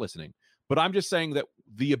they're not listening, but I'm just saying that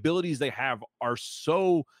the abilities they have are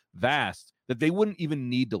so vast that they wouldn't even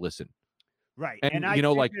need to listen. Right. And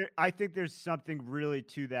I think there's something really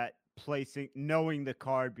to that, knowing the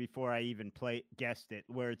card before I even guessed it,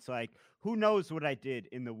 where it's like, who knows what I did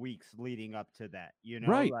in the weeks leading up to that,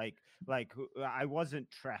 right. like I wasn't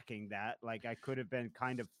tracking that. Like I could have been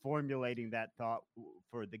kind of formulating that thought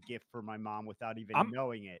for the gift for my mom without even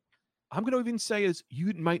knowing it. I'm going to even say is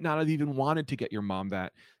you might not have even wanted to get your mom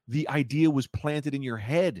that. The idea was planted in your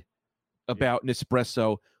head about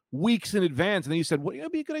Nespresso weeks in advance, and then you said, well,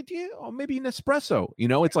 it'd be a good idea. Oh, maybe Nespresso.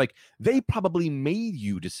 It's like they probably made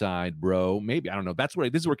you decide, bro. Maybe, I don't know. That's where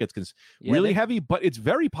this is where it gets really heavy, but it's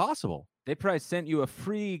very possible. They probably sent you a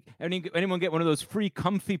free. Anyone get one of those free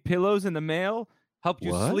comfy pillows in the mail? Help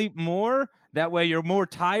you sleep more. That way you're more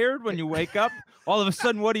tired when you wake up. All of a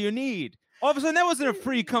sudden, what do you need? All of a sudden, that wasn't a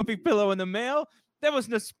free comfy pillow in the mail. That was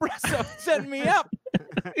Nespresso setting me up.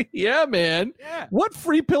 Yeah, man. Yeah. What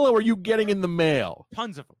free pillow are you getting in the mail?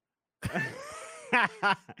 Tons of them.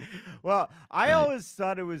 Well, I always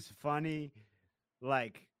thought it was funny,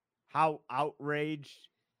 like how outraged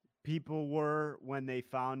people were when they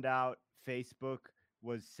found out Facebook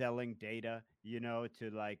was selling data,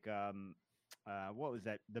 to what was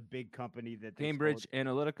that? The big company that Cambridge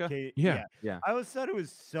Analytica. Yeah. I always thought it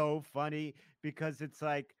was so funny because it's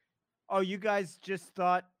like, oh, you guys just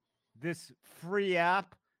thought this free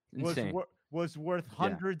app was worth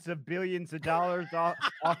hundreds of billions of dollars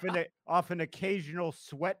off an occasional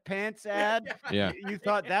sweatpants ad. Yeah. You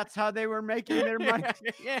thought that's how they were making their money?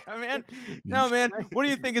 Yeah, man. No, man. What do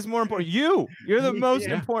you think is more important? You're the most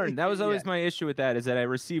important. That was always my issue with that, is that I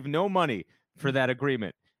received no money for that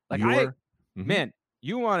agreement. Like man,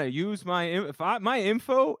 you want to use my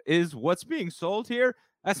info is what's being sold here.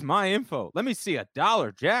 That's my info. Let me see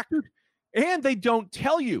 $1, Jack. And they don't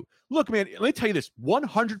tell you. Look, man, let me tell you this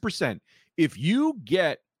 100%. If you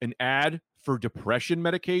get an ad for depression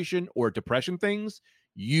medication or depression things,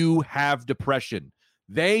 you have depression.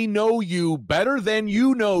 They know you better than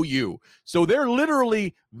you know you. So they're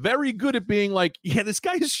literally very good at being like, yeah, this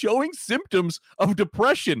guy is showing symptoms of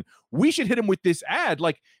depression. We should hit him with this ad.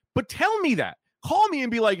 But tell me that. Call me and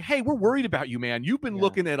be like, hey, we're worried about you, man. You've been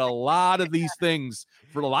looking at a lot of these things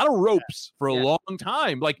for a lot of ropes for a long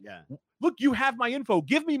time. Look, you have my info.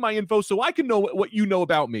 Give me my info so I can know what you know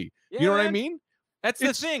about me. You know what I mean? That's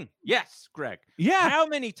the thing. Yes, Greg. Yeah. How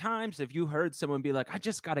many times have you heard someone be like, I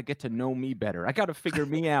just got to get to know me better. I got to figure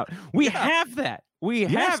me out. We have that. We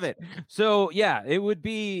have it. So, yeah, it would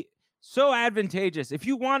be so advantageous. If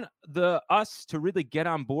you want us to really get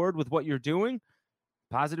on board with what you're doing,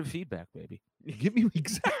 positive feedback, baby. Give me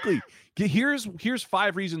exactly. Here's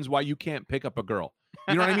 5 reasons why you can't pick up a girl.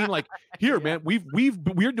 You know what I mean? Like, here, man,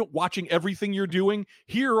 we're watching everything you're doing.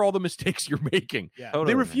 Here are all the mistakes you're making. Yeah.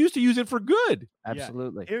 Totally, they refuse to use it for good.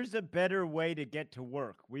 Absolutely. Yeah. Here's a better way to get to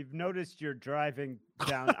work. We've noticed you're driving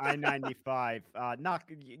down I-95.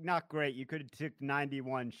 Not great. You could have took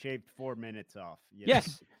 91, shaved 4 minutes off.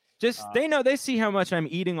 Yes. Just they see how much I'm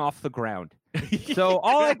eating off the ground. So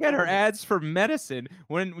all I get are ads for medicine.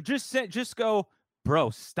 When just go,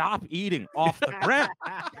 bro, stop eating off the ground.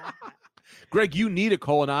 Greg, you need a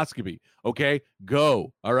colonoscopy. Okay,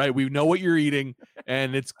 go. All right, we know what you're eating,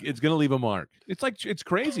 and it's gonna leave a mark. It's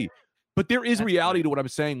crazy. But there is reality to what I'm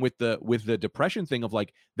saying with the depression thing of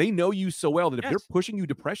like, they know you so well that if they're pushing you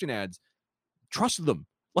depression ads, trust them.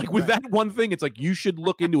 Like with that one thing, it's like you should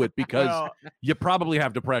look into it because you probably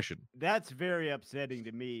have depression. That's very upsetting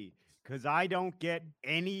to me because I don't get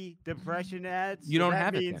any depression ads. You don't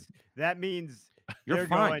have it. That means you're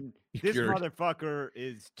fine. This motherfucker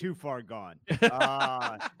is too far gone.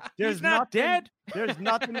 He's not dead. There's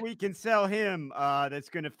nothing we can sell him that's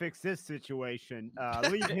going to fix this situation.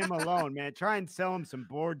 Leave him alone, man. Try and sell him some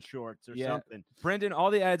board shorts or something. Brendan, all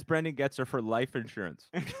the ads Brendan gets are for life insurance.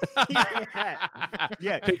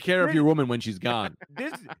 Yeah. Take care of your woman when she's gone.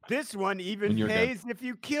 This one even pays if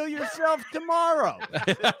you kill yourself tomorrow.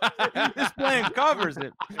 This plan covers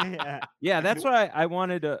it. Yeah, that's why I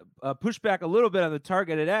wanted to push back a little bit on the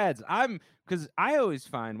targeted ads. Because I always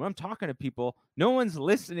find when I'm talking to people, no one's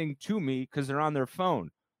listening to me because they're on their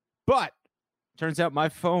phone. But turns out my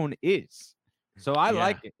phone is. So I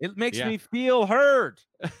like it. It makes me feel heard.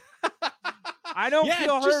 I don't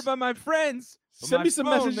feel heard by my friends. Send me some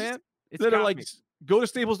messages, man. That are like, go to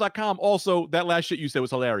staples.com. Also, that last shit you said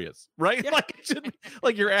was hilarious, right? Yeah. Like, it should,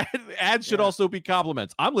 like your ads should also be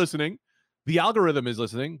compliments. I'm listening. The algorithm is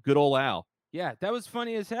listening. Good old Al. Yeah, that was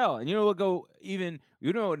funny as hell. And what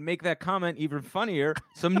would make that comment even funnier?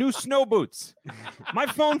 Some new snow boots. My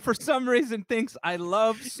phone, for some reason, thinks I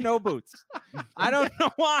love snow boots. I don't know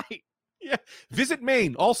why. Yeah. Visit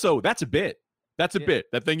Maine. Also, that's a bit. That's a bit.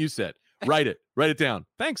 That thing you said. Write it down.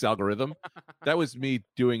 Thanks, algorithm. That was me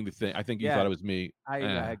doing the thing. I think you thought it was me.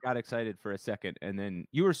 I got excited for a second, and then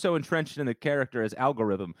you were so entrenched in the character as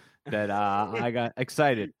algorithm that I got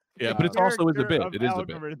excited. Yeah, but it's also is a bit. It is a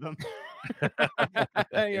bit.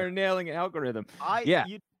 You're nailing algorithm.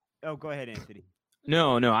 Go ahead, Anthony.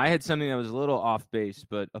 No, I had something that was a little off base,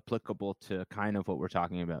 but applicable to kind of what we're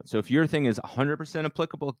talking about. So if your thing is 100%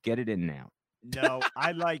 applicable, get it in now. No,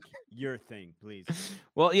 I like your thing, please.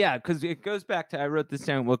 Well, yeah, because it goes back to, I wrote this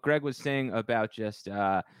down, what Greg was saying about just,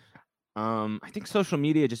 I think social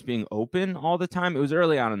media just being open all the time. It was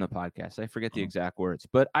early on in the podcast. I forget the exact words,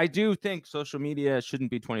 but I do think social media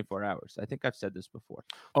shouldn't be 24 hours. I think I've said this before.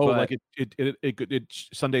 Oh, but like it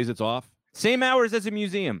Sundays it's off? Same hours as a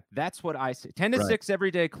museum. That's what I say. 10 to 6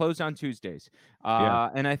 every day, closed on Tuesdays.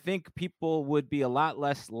 And I think people would be a lot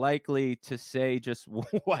less likely to say just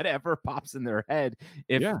whatever pops in their head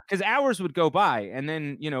because hours would go by and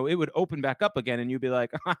then, it would open back up again and you'd be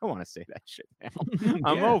like, I don't want to say that shit now.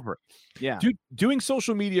 I'm over it. Yeah. Dude, doing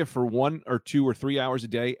social media for 1 or 2 or 3 hours a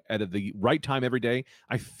day at the right time every day,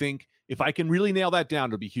 I think if I can really nail that down,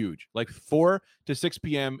 it'll be huge. Like 4 to 6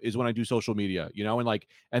 p.m. is when I do social media,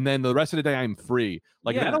 and then the rest of the day I'm free.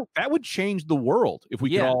 Like that would change the world if we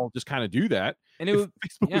could all just kind of do that. And it would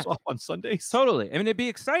Facebook was off on Sundays. Totally. I mean, it'd be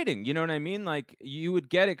exciting. You know what I mean? Like you would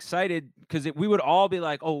get excited because we would all be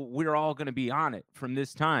like, oh, we're all going to be on it from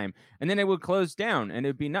this time. And then it would close down and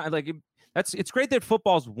it'd be not like it's great that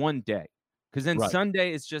football's one day because then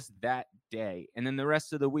Sunday is just that day. And then the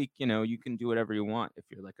rest of the week, you can do whatever you want if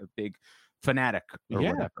you're like a big fanatic or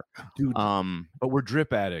whatever. Dude, but we're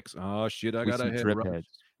drip addicts. Oh shit, I gotta hit drip heads.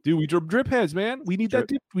 Dude, we drip heads, man. We need that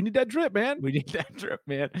dip. We need that drip, man. We need that drip,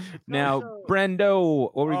 man. Now, Brendo,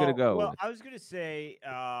 what were we gonna go with? I was gonna say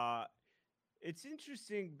it's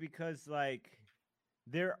interesting because like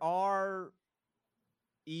there are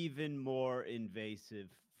even more invasive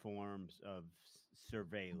forms of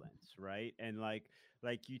surveillance, right? And like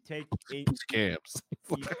you take scams.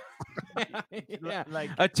 Like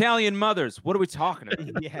Italian mothers. What are we talking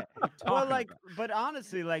about? Yeah. Well, but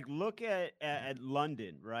honestly, look at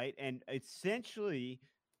London, right? And essentially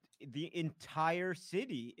the entire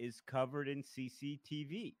city is covered in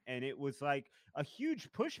CCTV. And it was like a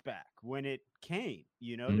huge pushback when it came,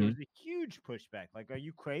 there was a huge pushback. Like, are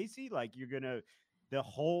you crazy? Like the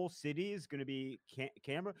whole city is going to be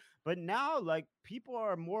camera. But now, people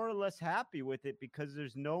are more or less happy with it because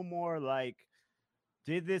there's no more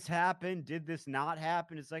did this happen? Did this not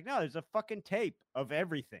happen? It's like, no, there's a fucking tape of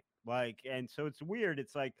everything. And so it's weird.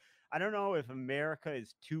 It's like, I don't know if America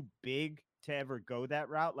is too big to ever go that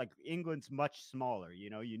route. Like England's much smaller, you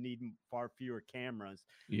need far fewer cameras.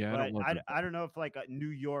 Yeah. But I don't know if New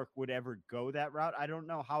York would ever go that route. I don't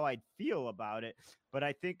know how I'd feel about it, but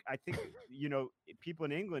I think, people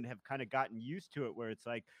in England have kind of gotten used to it where it's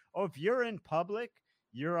like, oh, if you're in public,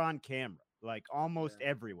 you're on camera, almost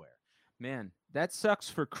everywhere. Man, that sucks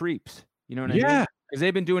for creeps. You know what I mean? Yeah. Because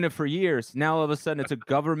they've been doing it for years. Now all of a sudden it's a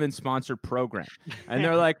government-sponsored program. And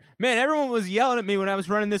they're like, man, everyone was yelling at me when I was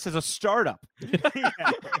running this as a startup. What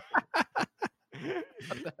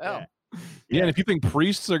the hell? Yeah, and if you think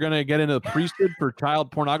priests are going to get into the priesthood for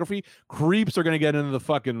child pornography, creeps are going to get into the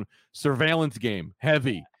fucking surveillance game.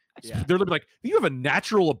 Heavy. Yeah. They're like, you have a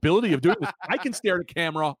natural ability of doing this. I can stare at a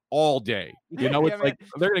camera all day. You know, it's like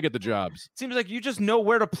they're gonna get the jobs. Seems like you just know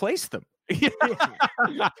where to place them.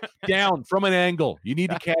 Down from an angle. You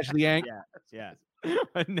need to catch the angle. Yeah.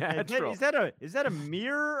 Natural. Is that a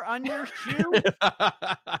mirror on your shoe?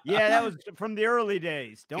 Yeah, that was from the early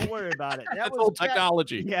days. Don't worry about it. That's old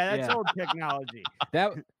technology. That's old technology.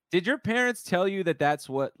 Did your parents tell you that that's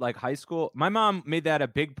what, like, high school? My mom made that a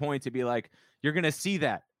big point to be like, you're gonna see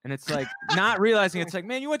that. And it's like, not realizing it's like,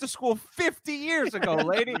 man, you went to school 50 years ago,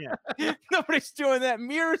 lady. Nobody's doing that.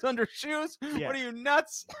 Mirrors under shoes. What are you,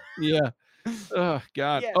 nuts? Yeah. Oh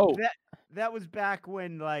God. Yeah, that was back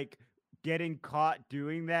when, like, getting caught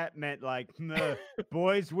doing that meant, like,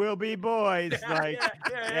 boys will be boys.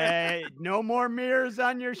 No more mirrors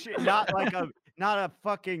on your shoe. Not a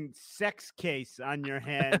fucking sex case on your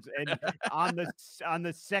hands and on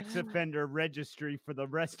the sex offender registry for the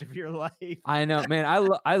rest of your life. I know, man.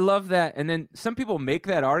 I love that. And then some people make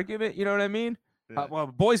that argument. You know what I mean? Well,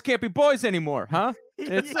 boys can't be boys anymore, huh?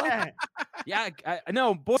 It's I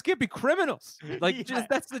know. Boys can't be criminals. Like,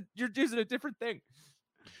 you're using a different thing.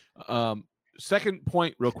 Second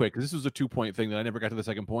point, real quick, because this was a 2-point thing that I never got to the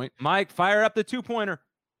second point. Mike, fire up the 2-pointer.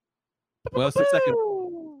 Well, that's the second.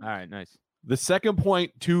 All right, nice. The second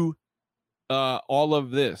point to all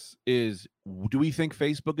of this is, do we think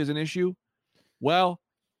Facebook is an issue? Well,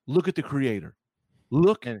 look at the creator.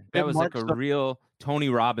 Look, that was like a real Tony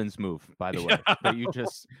Robbins move, by the way.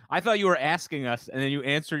 That I thought you were asking us, and then you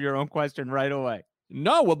answered your own question right away.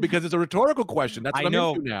 No, well, because it's a rhetorical question. That's what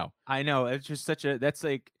I'm into now. I know. It's just that's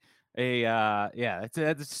like that's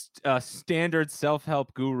a standard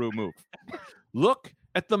self-help guru move. Look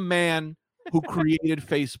at the man who created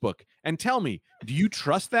Facebook and tell me, do you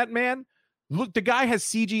trust that man? Look, the guy has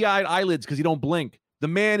CGI eyelids because he don't blink. The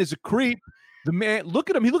man is a creep. The man, look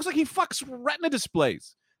at him. He looks like he fucks retina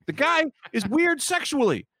displays. The guy is weird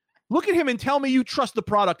sexually. Look at him and tell me you trust the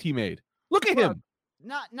product he made. Look at him.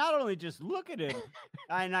 Not only just look at him,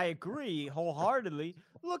 and I agree wholeheartedly,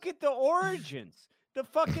 look at the origins. The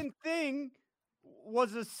fucking thing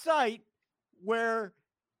was a site where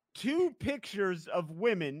 2 pictures of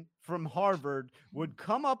women from Harvard would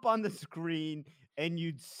come up on the screen and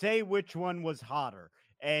you'd say which one was hotter.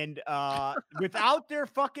 And without their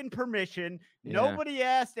fucking permission, nobody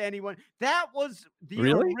asked anyone. That was the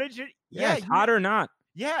original. Yeah, hot or not.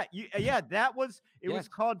 Yeah, that was it. Was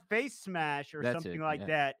called Face Smash or something like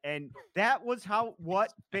that, and that was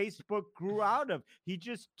what Facebook grew out of. He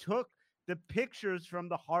just took the pictures from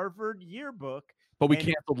the Harvard yearbook. But we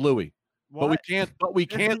canceled Louis. But we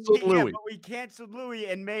canceled Louis. But we canceled Louis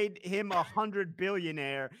and made him $100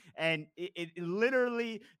 billionaire. And it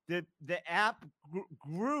literally the app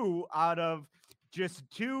grew out of just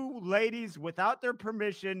 2 ladies without their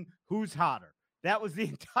permission. Who's hotter? That was the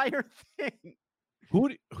entire thing.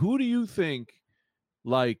 Who do you think,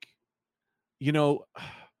 like, you know,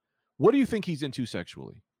 what do you think he's into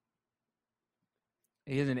sexually?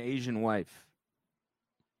 He has an Asian wife.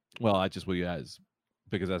 Well, that's just what he has,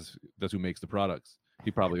 because that's who makes the products.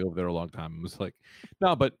 He probably over there a long time and was like,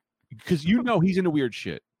 no, but because he's into weird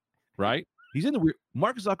shit, right? He's into weird.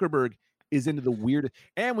 Mark Zuckerberg is into the weird,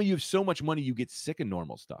 and when you have so much money, you get sick of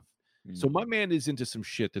normal stuff. So my man is into some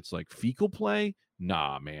shit that's like fecal play.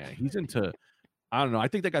 Nah, man, he's into. I don't know. I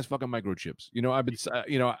think that guy's fucking microchips.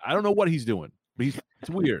 I don't know what he's doing, but it's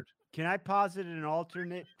weird. Can I posit an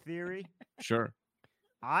alternate theory? Sure.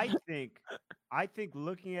 I think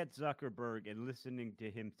looking at Zuckerberg and listening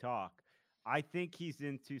to him talk, I think he's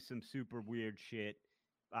into some super weird shit.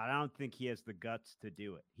 I don't think he has the guts to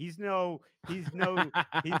do it. He's no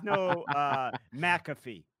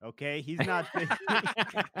McAfee. Okay, he's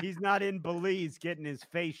not in Belize getting his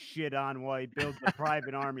face shit on while he builds a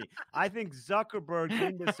private army. I think Zuckerberg's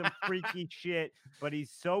into some freaky shit, but he's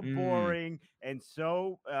so boring and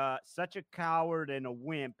so such a coward and a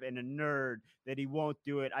wimp and a nerd that he won't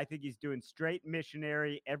do it. I think he's doing straight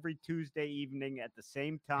missionary every Tuesday evening at the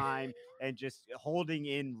same time and just holding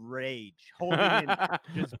in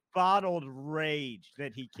just bottled rage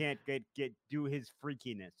that he can't do his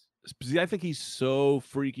freakiness. See, I think he's so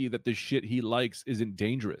freaky that the shit he likes isn't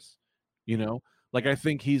dangerous. Like, I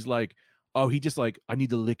think he's like, oh, he just like, I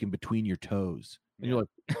need to lick in between your toes. And you're like,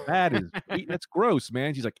 that's gross,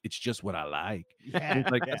 man. She's like, it's just what I like. And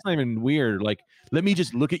it's like, that's not even weird. Like, let me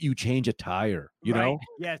just look at you change a tire, you know?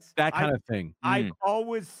 Yes. That kind of thing. I've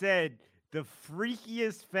always said the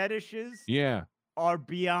freakiest fetishes are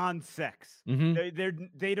beyond sex.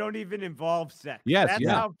 They don't even involve sex. Yes, That's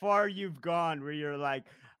how far you've gone, where you're like,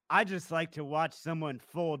 I just like to watch someone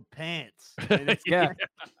fold pants. Yeah,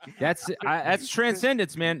 that's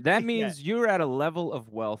transcendence, man. That means you're at a level of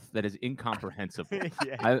wealth that is incomprehensible.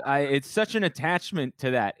 It's such an attachment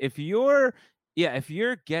to that. If you're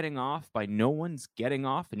getting off by no one's getting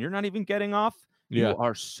off, and you're not even getting off, you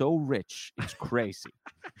are so rich. It's crazy.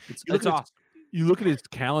 It's awesome. You look at his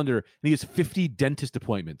calendar, and he has 50 dentist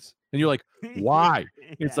appointments. And you're like, why?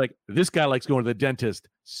 It's like, this guy likes going to the dentist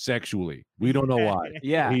sexually. We don't know why.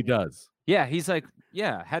 Yeah. He does. Yeah. He's like,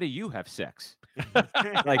 yeah, how do you have sex?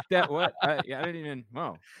 Like that, what? I didn't even,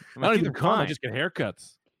 whoa. I don't even come. I just get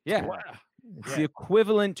haircuts. Yeah. Wow. It's the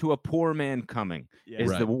equivalent to a poor man coming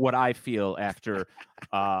what I feel after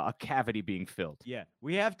a cavity being filled. Yeah,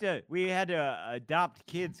 we had to adopt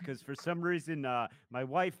kids because for some reason my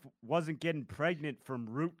wife wasn't getting pregnant from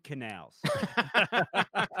root canals.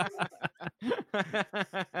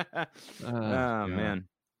 Oh man.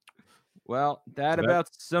 Well, that about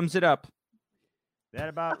sums it up. That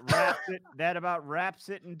about wraps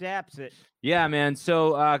it and daps it. Yeah, man.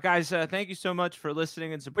 So guys, thank you so much for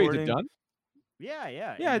listening and supporting. Wait, is it done?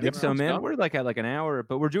 Yeah. I think so, man. We're like at an hour,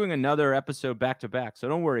 but we're doing anher episode back to back. So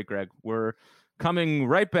don't worry, Greg. We're coming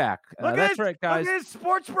right back. That's right, guys. Look at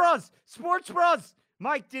Sports Bros.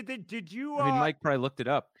 Mike, did you? I mean, Mike probably looked it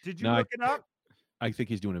up. Did you look it up? I think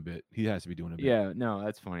he's doing a bit. He has to be doing a bit. Yeah, no,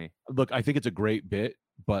 that's funny. Look, I think it's a great bit,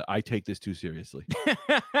 but I take this too seriously.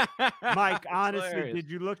 Mike, honestly, did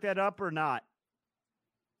you look that up or not?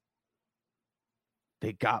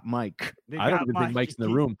 They got Mike. I don't even think Mike's in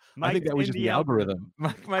the room. I think that was just the algorithm.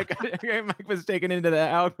 Mike was taken into the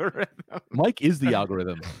algorithm. Mike is the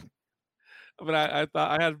algorithm. But I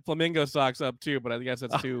thought I had flamingo socks up too, but I guess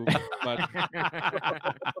that's too much.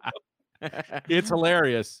 It's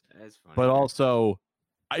hilarious, but also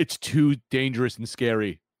it's too dangerous and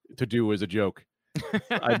scary to do as a joke.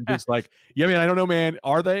 I'm just like, yeah, man, I don't know, man.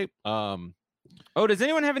 Are they? Oh, does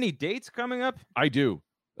anyone have any dates coming up? I do.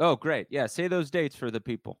 Oh, great. Yeah, say those dates for the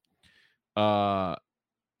people. Brendan,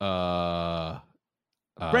 you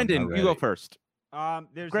go first.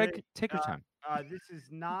 Greg, take your time. This is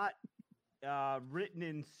not written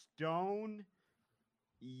in stone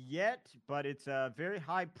yet, but it's a very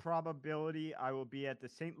high probability. I will be at the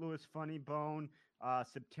St. Louis Funny Bone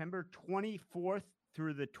September 24th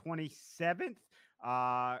through the 27th.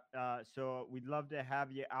 So we'd love to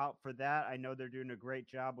have you out for that. I know they're doing a great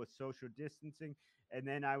job with social distancing. And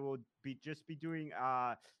then I will be doing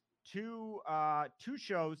two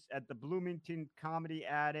shows at the Bloomington Comedy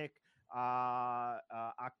Attic,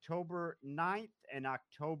 October 9th and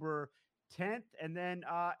October 10th. And then,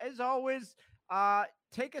 as always,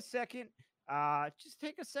 take a second. Just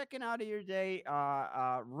take a second out of your day,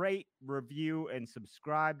 rate, review, and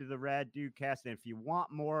subscribe to the Rad Dudecast. And if you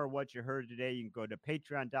want more of what you heard today, you can go to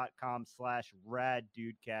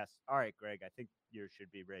patreon.com/RadDudecast. All right, Greg, I think yours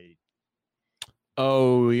should be ready.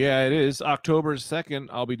 Oh, yeah, it is. October 2nd,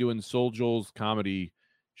 I'll be doing Soul Joel's comedy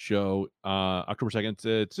show. October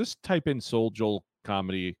 2nd, just type in Soul Joel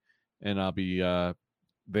comedy, and I'll be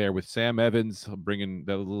there with Sam Evans. I'm bringing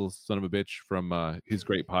that little son of a bitch from his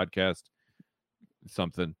great podcast,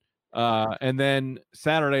 something. And then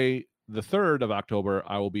Saturday, the 3rd of October,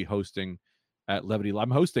 I will be hosting at Levity.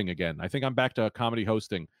 I'm hosting again. I think I'm back to comedy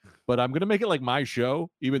hosting, but I'm going to make it like my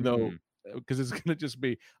show, even though... because it's gonna just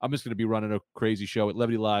be, I'm just gonna be running a crazy show at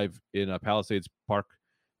Levity Live in Palisades Park,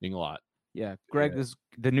 a lot. Yeah, Greg is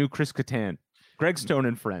the new Chris Kattan. Greg Stone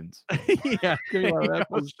and friends. Yeah, give me that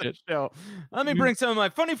bullshit show. Let me bring some of my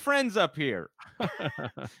funny friends up here. Is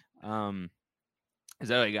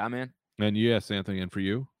that what you got, man? And yes, Anthony, and for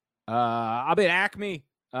you, I'll be at Acme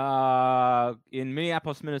in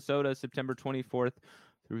Minneapolis, Minnesota, September 24th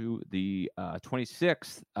through the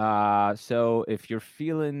 26th. So if you're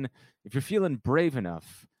feeling brave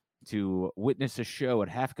enough to witness a show at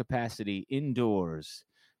half capacity indoors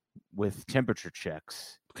with temperature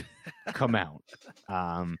checks, come out.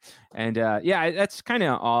 That's kind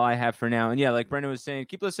of all I have for now. And yeah, like Brendan was saying,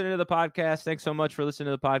 keep listening to the podcast. Thanks so much for listening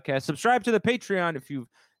to the podcast. Subscribe to the Patreon if you've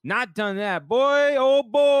not done that. Boy, oh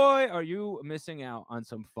boy, are you missing out on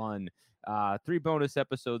some fun. 3 bonus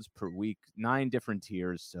episodes per week, 9 different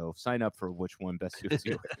tiers. So sign up for which one best suits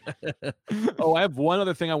you. Oh, I have one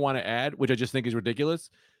other thing I want to add, which I just think is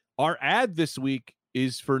ridiculous. Our ad this week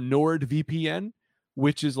is for NordVPN,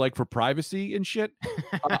 which is like for privacy and shit.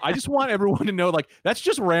 I just want everyone to know, like, that's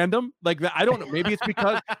just random. Like, that, I don't know. Maybe it's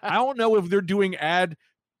because I don't know if they're doing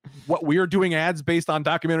what we're doing ads based on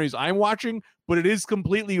documentaries I'm watching, but it is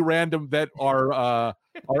completely random that our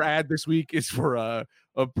ad this week is for a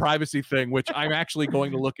privacy thing, which I'm actually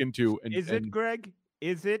going to look into. Is it, Greg?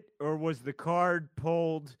 Is it, or was the card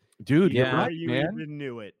pulled? Dude, yeah, right, you man. even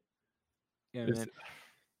knew it. Yeah, man.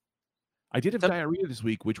 I did have diarrhea this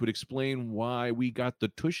week, which would explain why we got the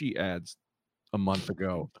Tushy ads a month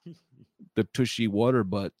ago. The Tushy water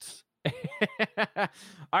butts. All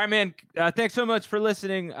right, man. Thanks so much for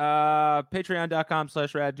listening.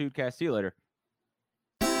 Patreon.com/RadDudecast. See you later.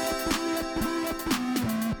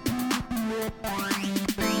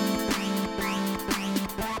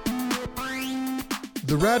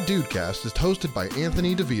 The Rad Dudecast is hosted by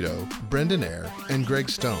Anthony DeVito, Brendan Eyre, and Greg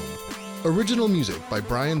Stone. Original music by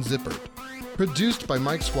Brian Zippert. Produced by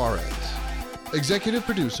Mike Suarez. Executive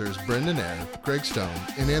producers Brendan Eyre, Greg Stone,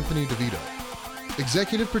 and Anthony DeVito.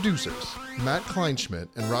 Executive producers Matt Kleinschmidt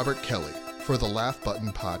and Robert Kelly for the Laugh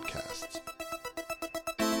Button Podcasts.